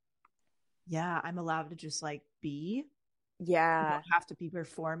like, yeah, I'm allowed to just like be. Yeah. You don't have to be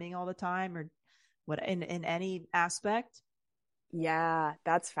performing all the time or what in any aspect. Yeah,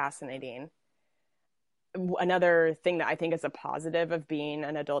 that's fascinating. Another thing that I think is a positive of being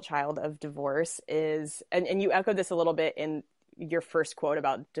an adult child of divorce is, and you echoed this a little bit in your first quote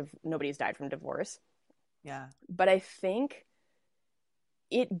about nobody's died from divorce. Yeah. But I think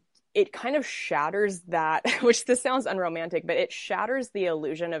it kind of shatters that, which this sounds unromantic, but it shatters the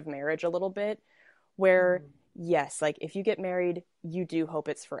illusion of marriage a little bit, where yes, like if you get married, you do hope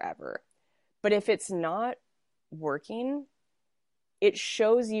it's forever. But if it's not working, it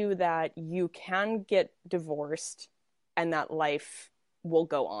shows you that you can get divorced and that life will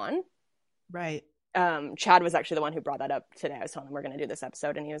go on. Right. Chad was actually the one who brought that up today. I was telling him we're going to do this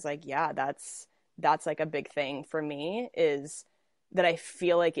episode, and he was like, yeah, that's like a big thing for me, is that I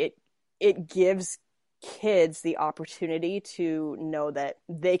feel like it gives kids the opportunity to know that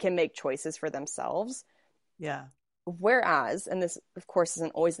they can make choices for themselves. Yeah. Whereas, and this of course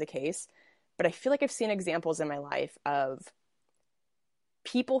isn't always the case, but I feel like I've seen examples in my life of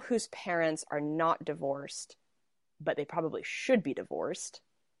people whose parents are not divorced, but they probably should be divorced.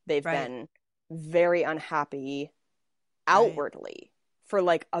 They've been very unhappy outwardly for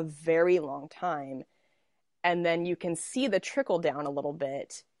like a very long time. And then you can see the trickle down a little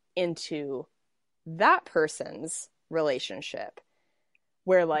bit into that person's relationship,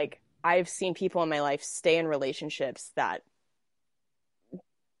 where like I've seen people in my life stay in relationships that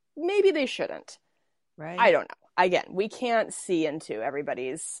maybe they shouldn't. Right. I don't know. Again, we can't see into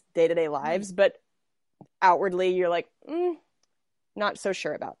everybody's day-to-day lives, but outwardly you're like, not so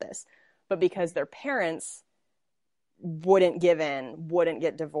sure about this. But because their parents wouldn't give in, wouldn't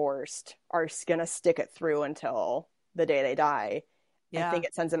get divorced, are going to stick it through until the day they die, I think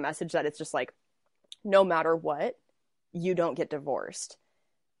it sends a message that it's just like, no matter what, you don't get divorced.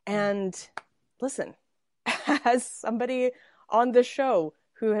 And listen, as somebody on the show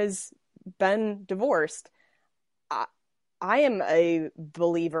who has been divorced, I am a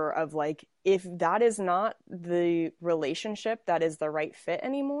believer of like, if that is not the relationship that is the right fit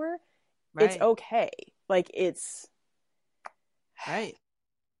anymore, it's okay. Like it's right.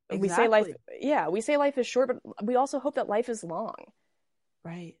 We say life, we say life is short, but we also hope that life is long.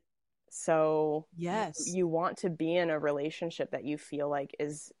 Right. So yes, you want to be in a relationship that you feel like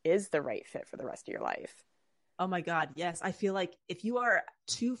is the right fit for the rest of your life. Oh my God. Yes. I feel like if you are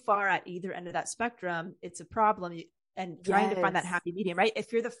too far at either end of that spectrum, it's a problem. And trying to find that happy medium, right?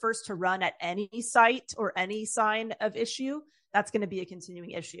 If you're the first to run at any site or any sign of issue, that's going to be a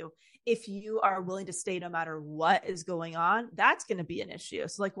continuing issue. If you are willing to stay no matter what is going on, that's going to be an issue.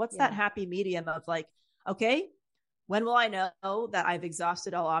 So like, what's that happy medium of like, okay, when will I know that I've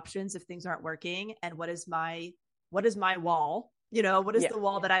exhausted all options if things aren't working? And what is my wall? What is the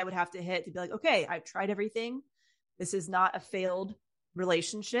wall that I would have to hit to be like, okay, I've tried everything. This is not a failed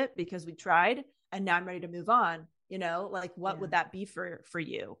relationship because we tried and now I'm ready to move on. Like what would that be for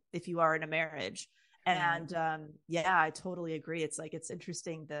you if you are in a marriage? And I totally agree. It's like, it's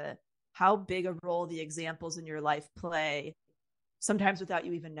interesting how big a role the examples in your life play sometimes without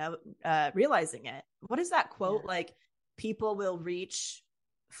you even realizing it. What is that quote? Like people will reach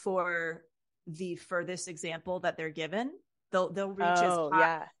for the furthest example that they're given. They'll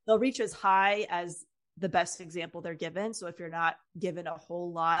reach as high as the best example they're given. So if you're not given a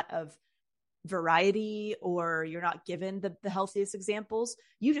whole lot of variety, or you're not given the healthiest examples,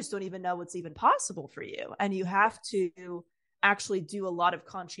 you just don't even know what's even possible for you. And you have to actually do a lot of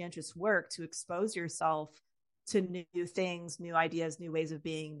conscientious work to expose yourself to new things, new ideas, new ways of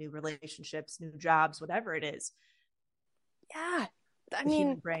being, new relationships, new jobs, whatever it is. Yeah. I The mean,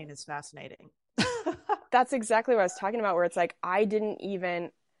 human brain is fascinating. that's exactly what I was talking about, where it's like,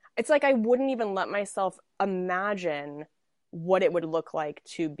 it's like I wouldn't even let myself imagine what it would look like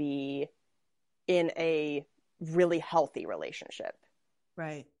to be in a really healthy relationship.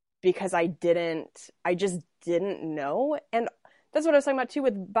 Right. Because I just didn't know. And that's what I was talking about too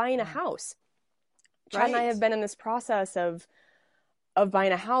with buying a house. Chad and I have been in this process of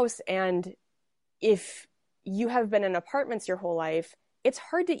buying a house, and if you have been in apartments your whole life, it's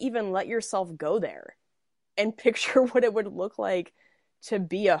hard to even let yourself go there and picture what it would look like to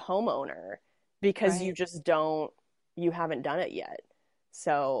be a homeowner, because you haven't done it yet.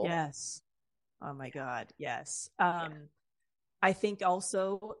 So yes. Oh my God. Yes. I think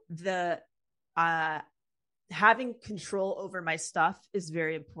also having control over my stuff is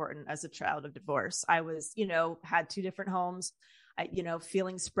very important as a child of divorce. I was, had two different homes,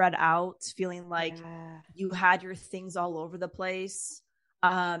 feeling spread out, feeling like you had your things all over the place.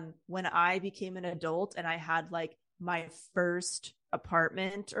 When I became an adult and I had like my first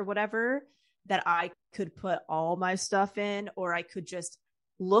apartment or whatever that I could put all my stuff in, or I could just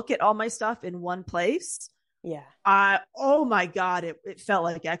look at all my stuff in one place. Yeah. Oh my God, it felt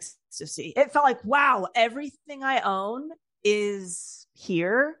like ecstasy. It felt like, wow, everything I own is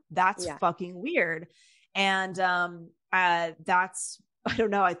here. That's fucking weird. And that's, I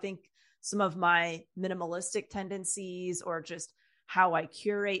don't know, I think some of my minimalistic tendencies, or just how I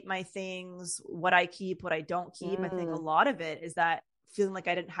curate my things, what I keep, what I don't keep. I think a lot of it is that feeling like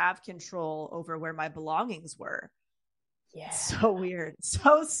I didn't have control over where my belongings were. Yeah. So weird.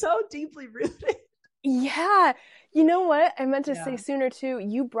 So deeply rooted. Yeah. You know what? I meant to say sooner too.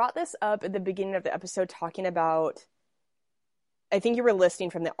 You brought this up at the beginning of the episode talking about, I think you were listing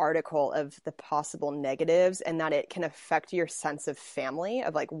from the article of the possible negatives, and that it can affect your sense of family,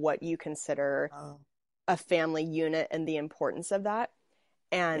 of like what you consider a family unit and the importance of that.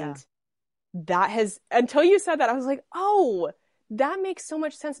 And that has, until you said that, I was like, oh, that makes so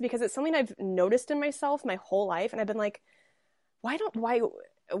much sense, because it's something I've noticed in myself my whole life. And I've been like, why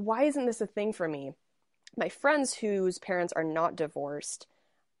isn't this a thing for me? My friends whose parents are not divorced,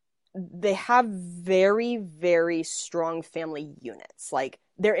 they have very, very strong family units, like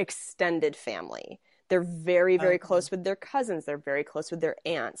their extended family. They're very, very close with their cousins. They're very close with their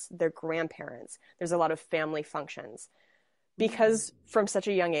aunts, their grandparents. There's a lot of family functions. Because from such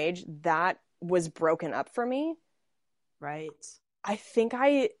a young age, that was broken up for me. Right. I think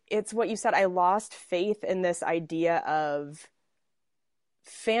it's what you said. I lost faith in this idea of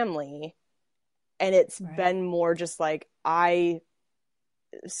family, and it's been more just like I'm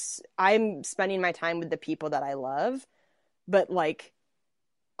spending my time with the people that I love, but like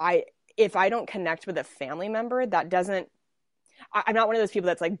if I don't connect with a family member, I'm not one of those people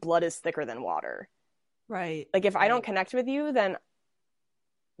that's like blood is thicker than water. Right. Like if I don't connect with you, then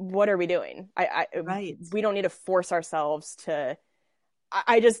what are we doing? We don't need to force ourselves to.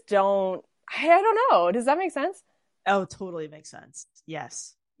 I just don't. I don't know. Does that make sense? Oh, totally makes sense.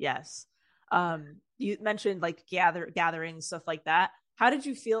 Yes. You mentioned like gatherings, stuff like that. How did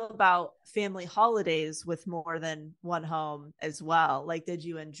you feel about family holidays with more than one home as well? Like, did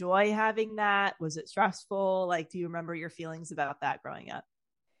you enjoy having that? Was it stressful? Like, do you remember your feelings about that growing up?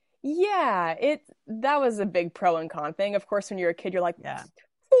 Yeah, that was a big pro and con thing. Of course, when you're a kid, you're like,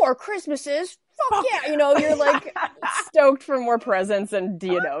 4 Christmases, fuck yeah, you're like stoked for more presents and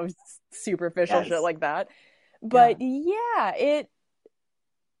superficial shit like that. But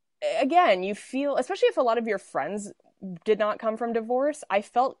again, you feel, especially if a lot of your friends did not come from divorce, I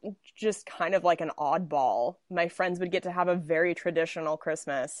felt just kind of like an oddball. My friends would get to have a very traditional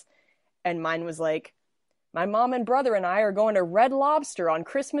Christmas, and mine was like, my mom and brother and I are going to Red Lobster on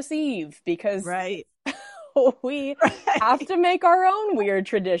Christmas Eve because we have to make our own weird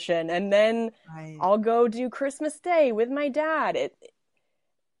tradition. And then I'll go do Christmas Day with my dad.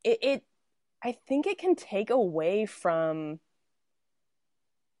 I think it can take away from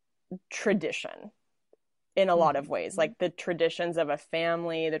tradition in a lot of ways, like the traditions of a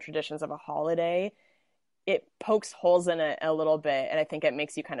family, the traditions of a holiday. It pokes holes in it a little bit, and I think it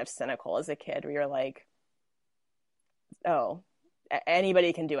makes you kind of cynical as a kid, where you're like, oh,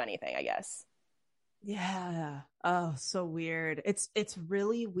 anybody can do anything, I guess. Yeah. Oh, so weird. It's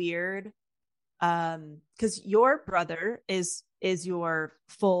really weird. Because your brother is your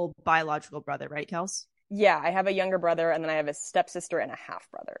full biological brother, right, Kels? Yeah, I have a younger brother, and then I have a stepsister and a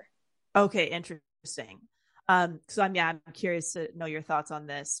half brother. Okay, interesting. So I'm curious to know your thoughts on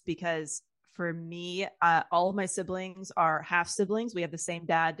this because for me, all of my siblings are half siblings. We have the same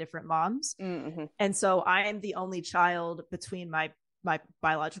dad, different moms. Mm-hmm. And so I am the only child between my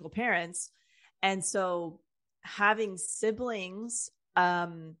biological parents. And so having siblings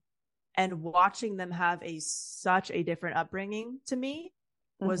and watching them have such a different upbringing to me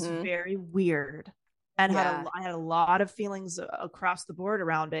was very weird. And I had a lot of feelings across the board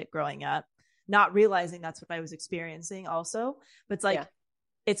around it growing up, not realizing that's what I was experiencing also. But it's like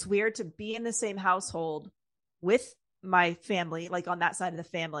it's weird to be in the same household with my family, like on that side of the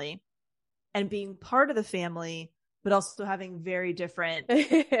family, and being part of the family, but also having very different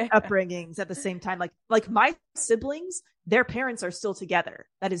upbringings at the same time. Like my siblings, their parents are still together.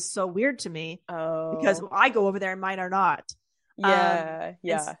 That is so weird to me because I go over there and mine are not.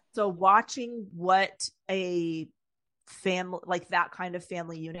 So watching what a family, like that kind of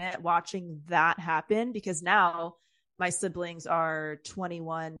family unit, watching that happen, because now my siblings are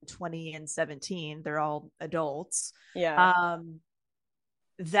 21, 20, and 17. They're all adults.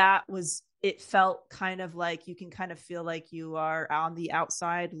 It felt kind of like you can kind of feel like you are on the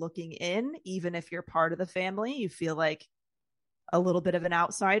outside looking in, even if you're part of the family, you feel like a little bit of an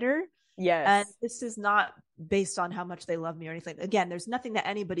outsider. Yes. And this is not based on how much they love me or anything. Again, there's nothing that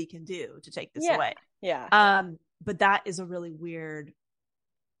anybody can do to take this away. But that is a really weird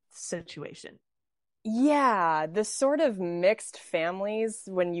situation. Yeah. The sort of mixed families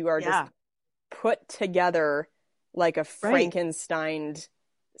when you are just put together like a Frankenstein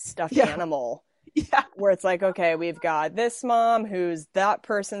stuffed animal. Where it's like, okay, we've got this mom who's that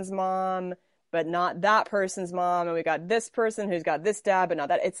person's mom, but not that person's mom. And we got this person who's got this dad, but not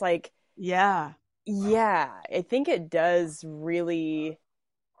that. It's like, I think it does really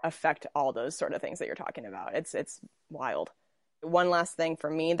affect all those sort of things that you're talking about. It's wild. One last thing for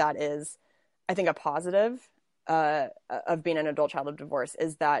me that is, I think, a positive of being an adult child of divorce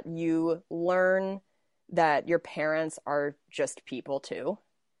is that you learn that your parents are just people too.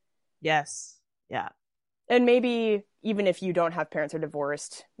 Yes. Yeah. And maybe even if you don't have parents or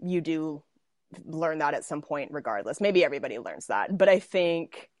divorced, you do learn that at some point regardless. Maybe everybody learns that. But I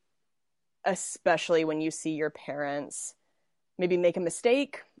think especially when you see your parents maybe make a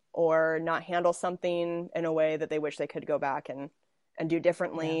mistake or not handle something in a way that they wish they could go back and do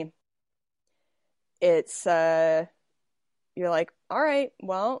differently, it's you're like, all right,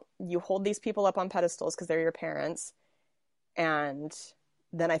 well, you hold these people up on pedestals because they're your parents. And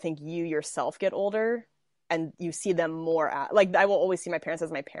then I think you yourself get older and you see them more like, I will always see my parents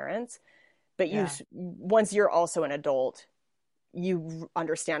as my parents, but once you're also an adult, you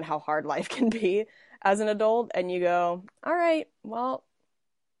understand how hard life can be as an adult, and you go, all right, well,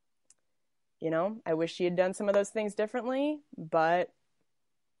 I wish you had done some of those things differently, but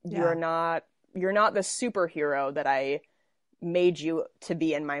you're not the superhero that I made you to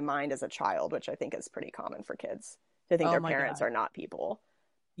be in my mind as a child, which I think is pretty common for kids to think their parents are not people.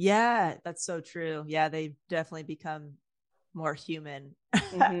 Yeah, that's so true. Yeah, they definitely become more human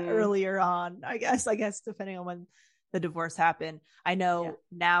earlier on, I guess, depending on when the divorce happened. I know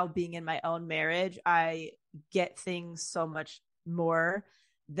now, being in my own marriage, I get things so much more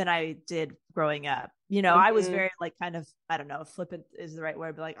than I did growing up. I was very like kind of, I don't know if flippant is the right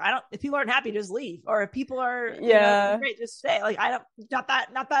word, but like, if people aren't happy, just leave. Or if people are great, just stay. Like, not that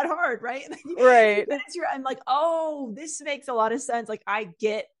hard. Right. Right. I'm like, oh, this makes a lot of sense. Like, I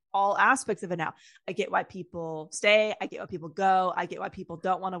get all aspects of it now. I get why people stay. I get why people go. I get why people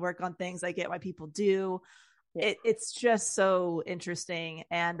don't want to work on things. I get why people do. It's just so interesting.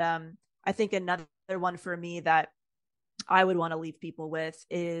 And I think another one for me that I would want to leave people with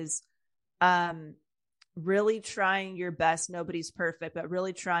is really trying your best. Nobody's perfect, but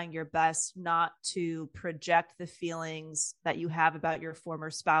really trying your best not to project the feelings that you have about your former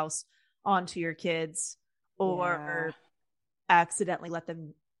spouse onto your kids, or accidentally let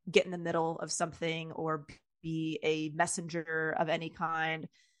them get in the middle of something or be a messenger of any kind.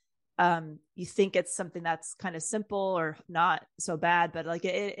 You think it's something that's kind of simple or not so bad, but like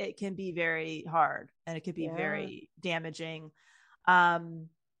it can be very hard and it could be very damaging. And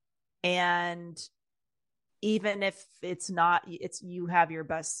even if you have your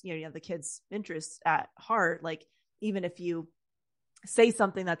best, you have the kid's interests at heart. Like, even if you say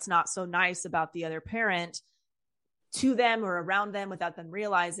something that's not so nice about the other parent to them or around them without them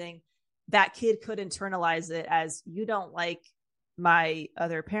realizing, that kid could internalize it as, you don't like my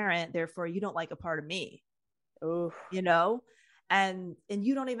other parent, therefore you don't like a part of me. Oof. And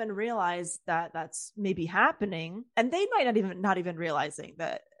you don't even realize that that's maybe happening, and they might not even realizing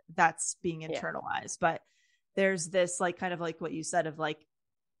that that's being internalized. But there's this, like, kind of like what you said of like,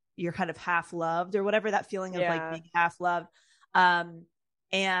 you're kind of half loved or whatever, that feeling of like being half loved.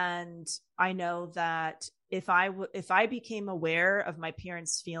 And I know that if I became aware of my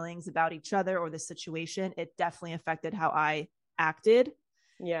parents' feelings about each other or the situation, it definitely affected how I acted.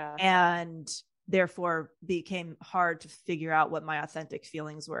 Yeah. And therefore became hard to figure out what my authentic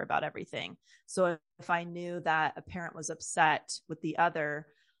feelings were about everything. So if I knew that a parent was upset with the other,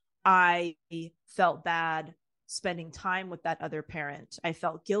 I felt bad spending time with that other parent. I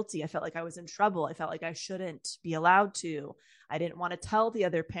felt guilty. I felt like I was in trouble. I felt like I shouldn't be allowed to. I didn't want to tell the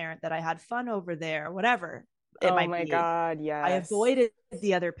other parent that I had fun over there, whatever it might be. Oh my God, yes. I avoided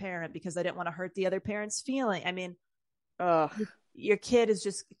the other parent because I didn't want to hurt the other parent's feeling. I mean, your kid is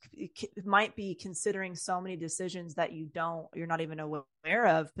just might be considering so many decisions that you're not even aware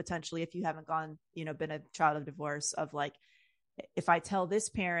of, potentially, if you haven't been a child of divorce, of like, if I tell this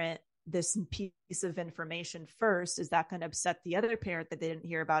parent this piece of information first, is that going to upset the other parent that they didn't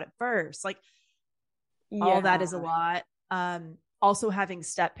hear about it first? Like, all that is a lot. Also having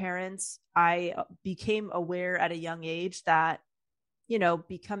step parents, I became aware at a young age that,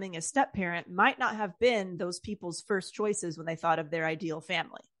 becoming a step parent might not have been those people's first choices when they thought of their ideal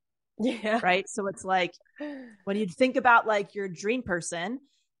family. Yeah. Right. So it's like, when you think about like your dream person,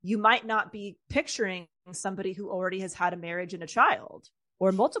 you might not be picturing somebody who already has had a marriage and a child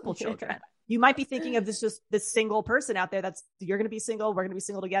or multiple children. You might be thinking of this single person out there you're going to be single. We're going to be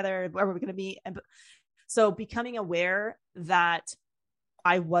single together. Where we're going to be. And so becoming aware that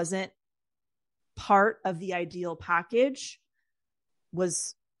I wasn't part of the ideal package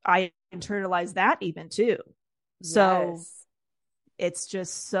I internalized that even too. So it's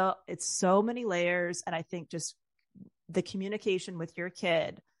so many layers. And I think just the communication with your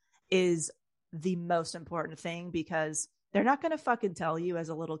kid is the most important thing, because they're not going to fucking tell you as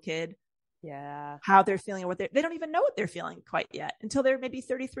a little kid how they're feeling, or they don't even know what they're feeling quite yet until they're maybe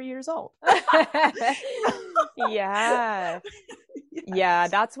 33 years old. Yeah. Yeah.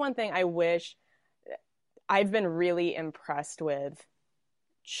 That's one thing I wish. I've been really impressed with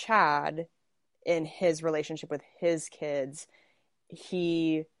Chad in his relationship with his kids.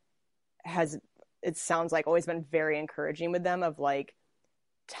 He has, it sounds like, always been very encouraging with them, of like,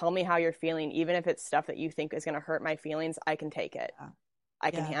 tell me how you're feeling. Even if it's stuff that you think is going to hurt my feelings, I can take it. I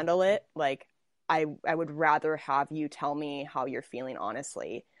can handle it. Like, I would rather have you tell me how you're feeling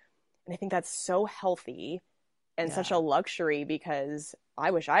honestly. And I think that's so healthy and such a luxury, because I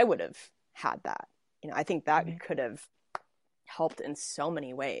wish I would have had that. I think that could have helped in so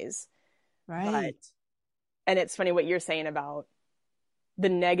many ways. Right. And it's funny what you're saying about the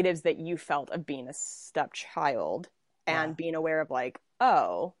negatives that you felt of being a stepchild and being aware of like,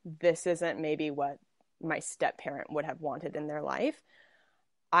 oh, this isn't maybe what my step parent would have wanted in their life.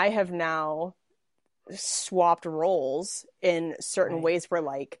 I have now swapped roles in certain ways where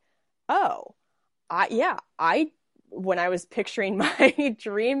like, oh, I when I was picturing my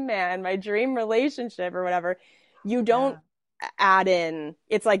dream man, my dream relationship or whatever, you don't add in,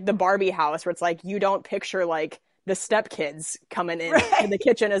 it's like the Barbie house where it's like, you don't picture like the stepkids coming in the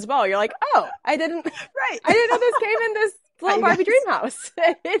kitchen as well. You're like, oh, I didn't know this came in this little Barbie dream house.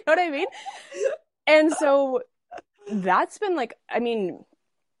 You know what I mean? And so that's been like, I mean,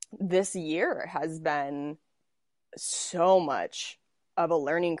 this year has been so much of a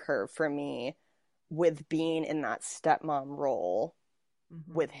learning curve for me with being in that stepmom role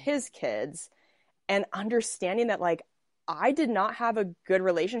with his kids, and understanding that like, I did not have a good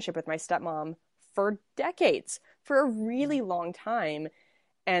relationship with my stepmom for decades, for a really long time.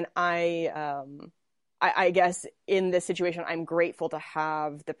 And I guess in this situation, I'm grateful to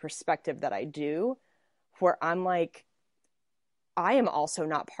have the perspective that I do, where I'm like, I am also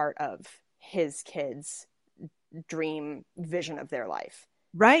not part of his kids' dream vision of their life.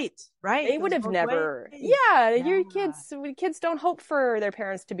 Right. They would have never, your kids don't hope for their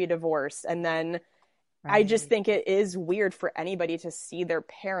parents to be divorced. And then I just think it is weird for anybody to see their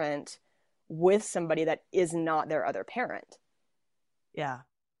parent with somebody that is not their other parent. Yeah.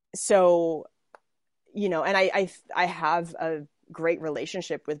 So, and I have a great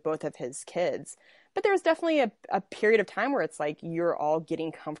relationship with both of his kids, but there was definitely a period of time where it's like, you're all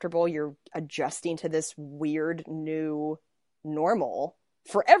getting comfortable. You're adjusting to this weird new normal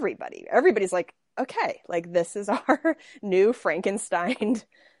for everybody. Everybody's like, okay, like this is our new Frankenstein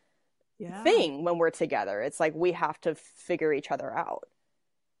thing when we're together. It's like, we have to figure each other out.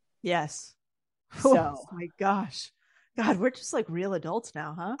 Yes. So, oh my gosh. God, we're just like real adults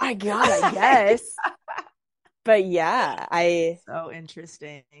now, huh? I guess. But so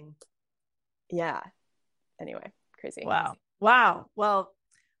interesting. Yeah. Anyway, crazy. Wow. Well,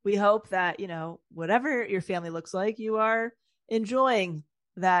 we hope that, whatever your family looks like, you are enjoying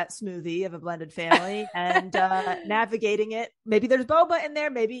that smoothie of a blended family and navigating it. Maybe there's boba in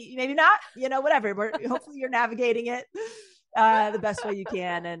there, maybe not, whatever. Hopefully you're navigating it the best way you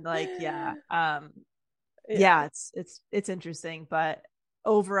can. And like, it's interesting, but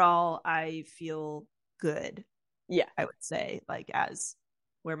overall I feel good. Yeah. I would say, like, as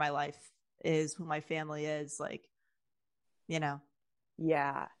where my life is, who my family is, like, Yeah.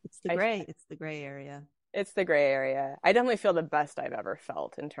 It's the gray area. It's the gray area. I definitely feel the best I've ever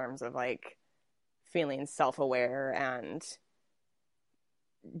felt in terms of like feeling self-aware and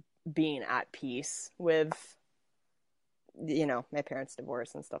being at peace with, my parents'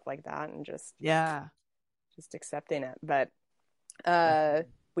 divorce and stuff like that, and just accepting it. But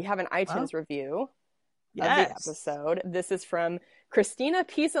we have an iTunes review of the episode. This is from Christina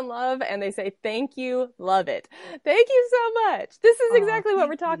Peace and Love, and they say, thank you, love it. Thank you so much. This is exactly what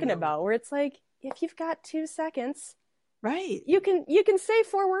we're talking about, where it's like, if you've got 2 seconds, right, you can say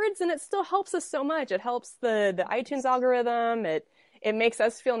 4 words and it still helps us so much. It helps the iTunes algorithm. It makes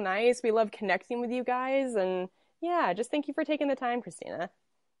us feel nice. We love connecting with you guys, and just thank you for taking the time, Christina.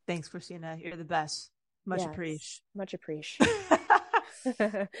 Thanks, Christina. You're the best. Much appreciate. Much appreciate. Do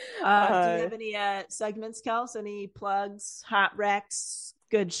you have any segments, Kels? Any plugs, hot recs,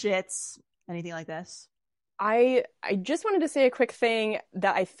 good shits, anything like this? I just wanted to say a quick thing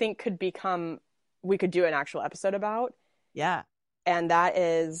that I think we could do an actual episode about. Yeah. And that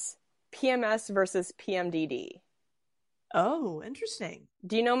is PMS versus PMDD. Oh, interesting.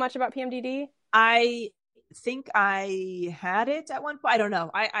 Do you know much about PMDD? I think I had it at one point. I don't know.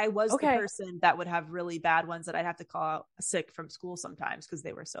 I was the person that would have really bad ones that I'd have to call out sick from school sometimes because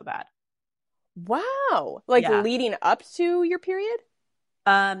they were so bad. Wow. Like leading up to your period?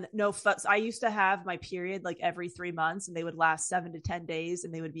 No, I used to have my period like every 3 months, and they would last 7 to 10 days,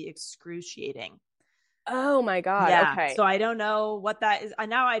 and they would be excruciating. Oh my God. Yeah. Okay. So I don't know what that is.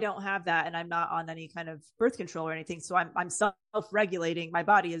 Now I don't have that, and I'm not on any kind of birth control or anything. So I'm self-regulating. My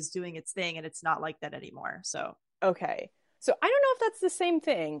body is doing its thing, and it's not like that anymore. So okay. So I don't know if that's the same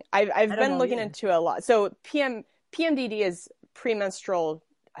thing. I've been looking into a lot. So PMDD is premenstrual,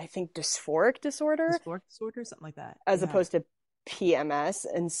 I think, dysphoric disorder, something like that, as opposed to PMS.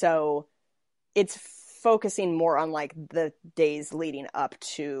 And so it's focusing more on like the days leading up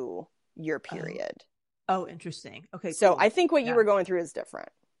to your period. Oh, interesting. Okay. So cool. I think what you were going through is different.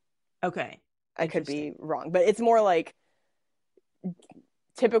 Okay. I could be wrong, but it's more like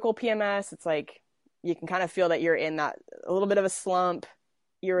typical PMS. It's like you can kind of feel that you're in that a little bit of a slump,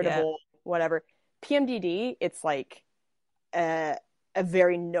 irritable, whatever. PMDD, it's like a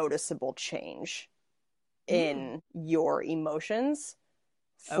very noticeable change in your emotions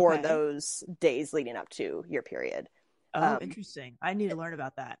for those days leading up to your period. Oh, interesting. I need to learn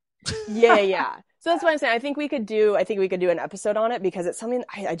about that. Yeah. So that's what I'm saying. I think we could do an episode on it, because it's something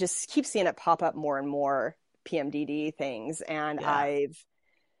I just keep seeing it pop up more and more, PMDD things. And I've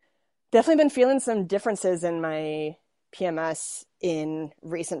definitely been feeling some differences in my PMS in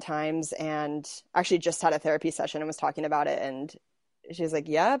recent times, and actually just had a therapy session and was talking about it. And she's like,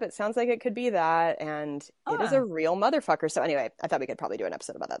 yeah, but it sounds like it could be that. And it is a real motherfucker. So anyway, I thought we could probably do an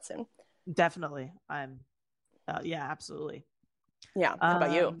episode about that soon. Definitely. Absolutely. Yeah. How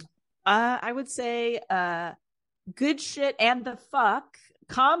about you? I would say good shit and the fuck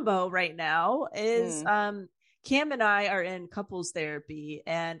combo right now is Cam and I are in couples therapy,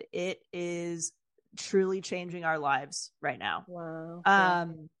 and it is truly changing our lives right now.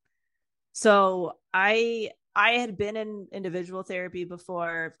 Wow. So I had been in individual therapy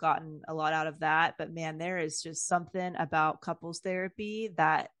before. I've gotten a lot out of that, but man, there is just something about couples therapy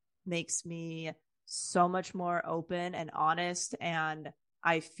that makes me so much more open and honest, and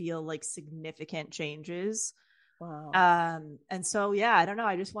I feel like significant changes. Wow. And so, I don't know.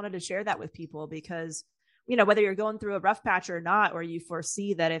 I just wanted to share that with people because, whether you're going through a rough patch or not, or you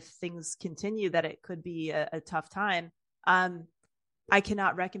foresee that if things continue, that it could be a tough time. I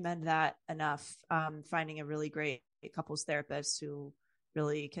cannot recommend that enough. Finding a really great couples therapist who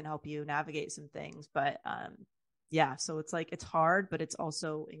really can help you navigate some things. But, so it's like, it's hard, but it's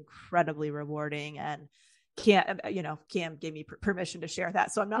also incredibly rewarding. And Cam gave me permission to share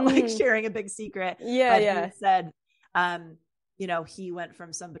that. So I'm not like sharing a big secret. He said, he went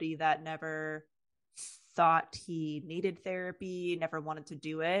from somebody that never thought he needed therapy, never wanted to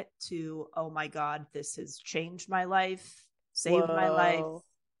do it, to, oh my God, this has changed my life, saved my life.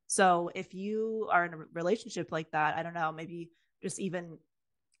 So if you are in a relationship like that, I don't know, maybe just even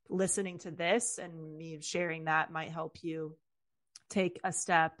listening to this and me sharing that might help you take a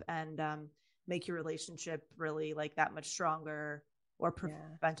step and, make your relationship really like that much stronger, or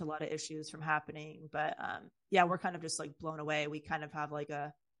prevent a lot of issues from happening. But yeah, we're kind of just like blown away. We kind of have like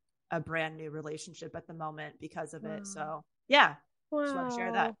a brand new relationship at the moment because of it. So yeah, just want to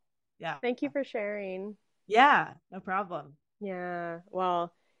share that. Yeah. Thank you for sharing. Yeah, no problem. Yeah.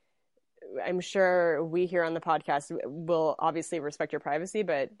 Well, I'm sure we here on the podcast will obviously respect your privacy,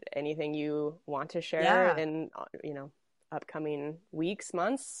 but anything you want to share in, upcoming weeks,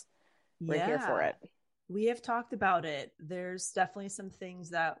 months, we're here for it. We have talked about it. There's definitely some things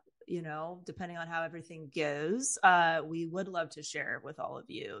that, depending on how everything goes, we would love to share with all of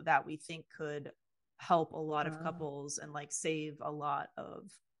you that we think could help a lot of couples and like save a lot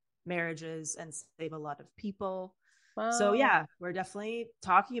of marriages and save a lot of people. Wow. So yeah, we're definitely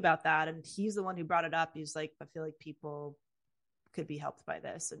talking about that. And he's the one who brought it up. He's like, I feel like people could be helped by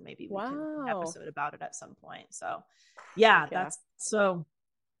this, and maybe we can do an episode about it at some point. So yeah, that's so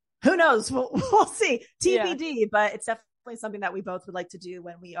who knows? We'll see. TBD, but it's definitely something that we both would like to do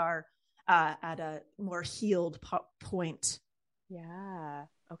when we are at a more healed point. Yeah.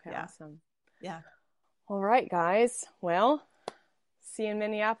 Okay. Yeah. Awesome. Yeah. All right, guys. Well, see you in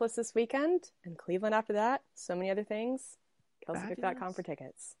Minneapolis this weekend and Cleveland after that. So many other things. KelseyCook.com for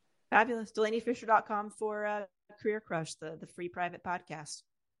tickets. Fabulous. DelaneyFisher.com for Career Crush, the free private podcast.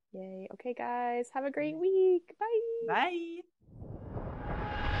 Yay. Okay, guys. Have a great week. Bye. Bye.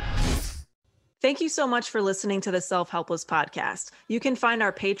 Thank you so much for listening to the Self Helpless podcast. You can find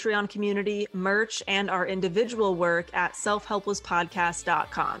our Patreon community, merch, and our individual work at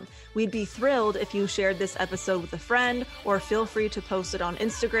selfhelplesspodcast.com. We'd be thrilled if you shared this episode with a friend, or feel free to post it on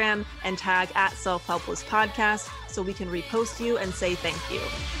Instagram and tag at Self Helpless Podcast so we can repost you and say thank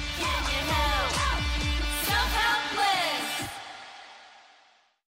you.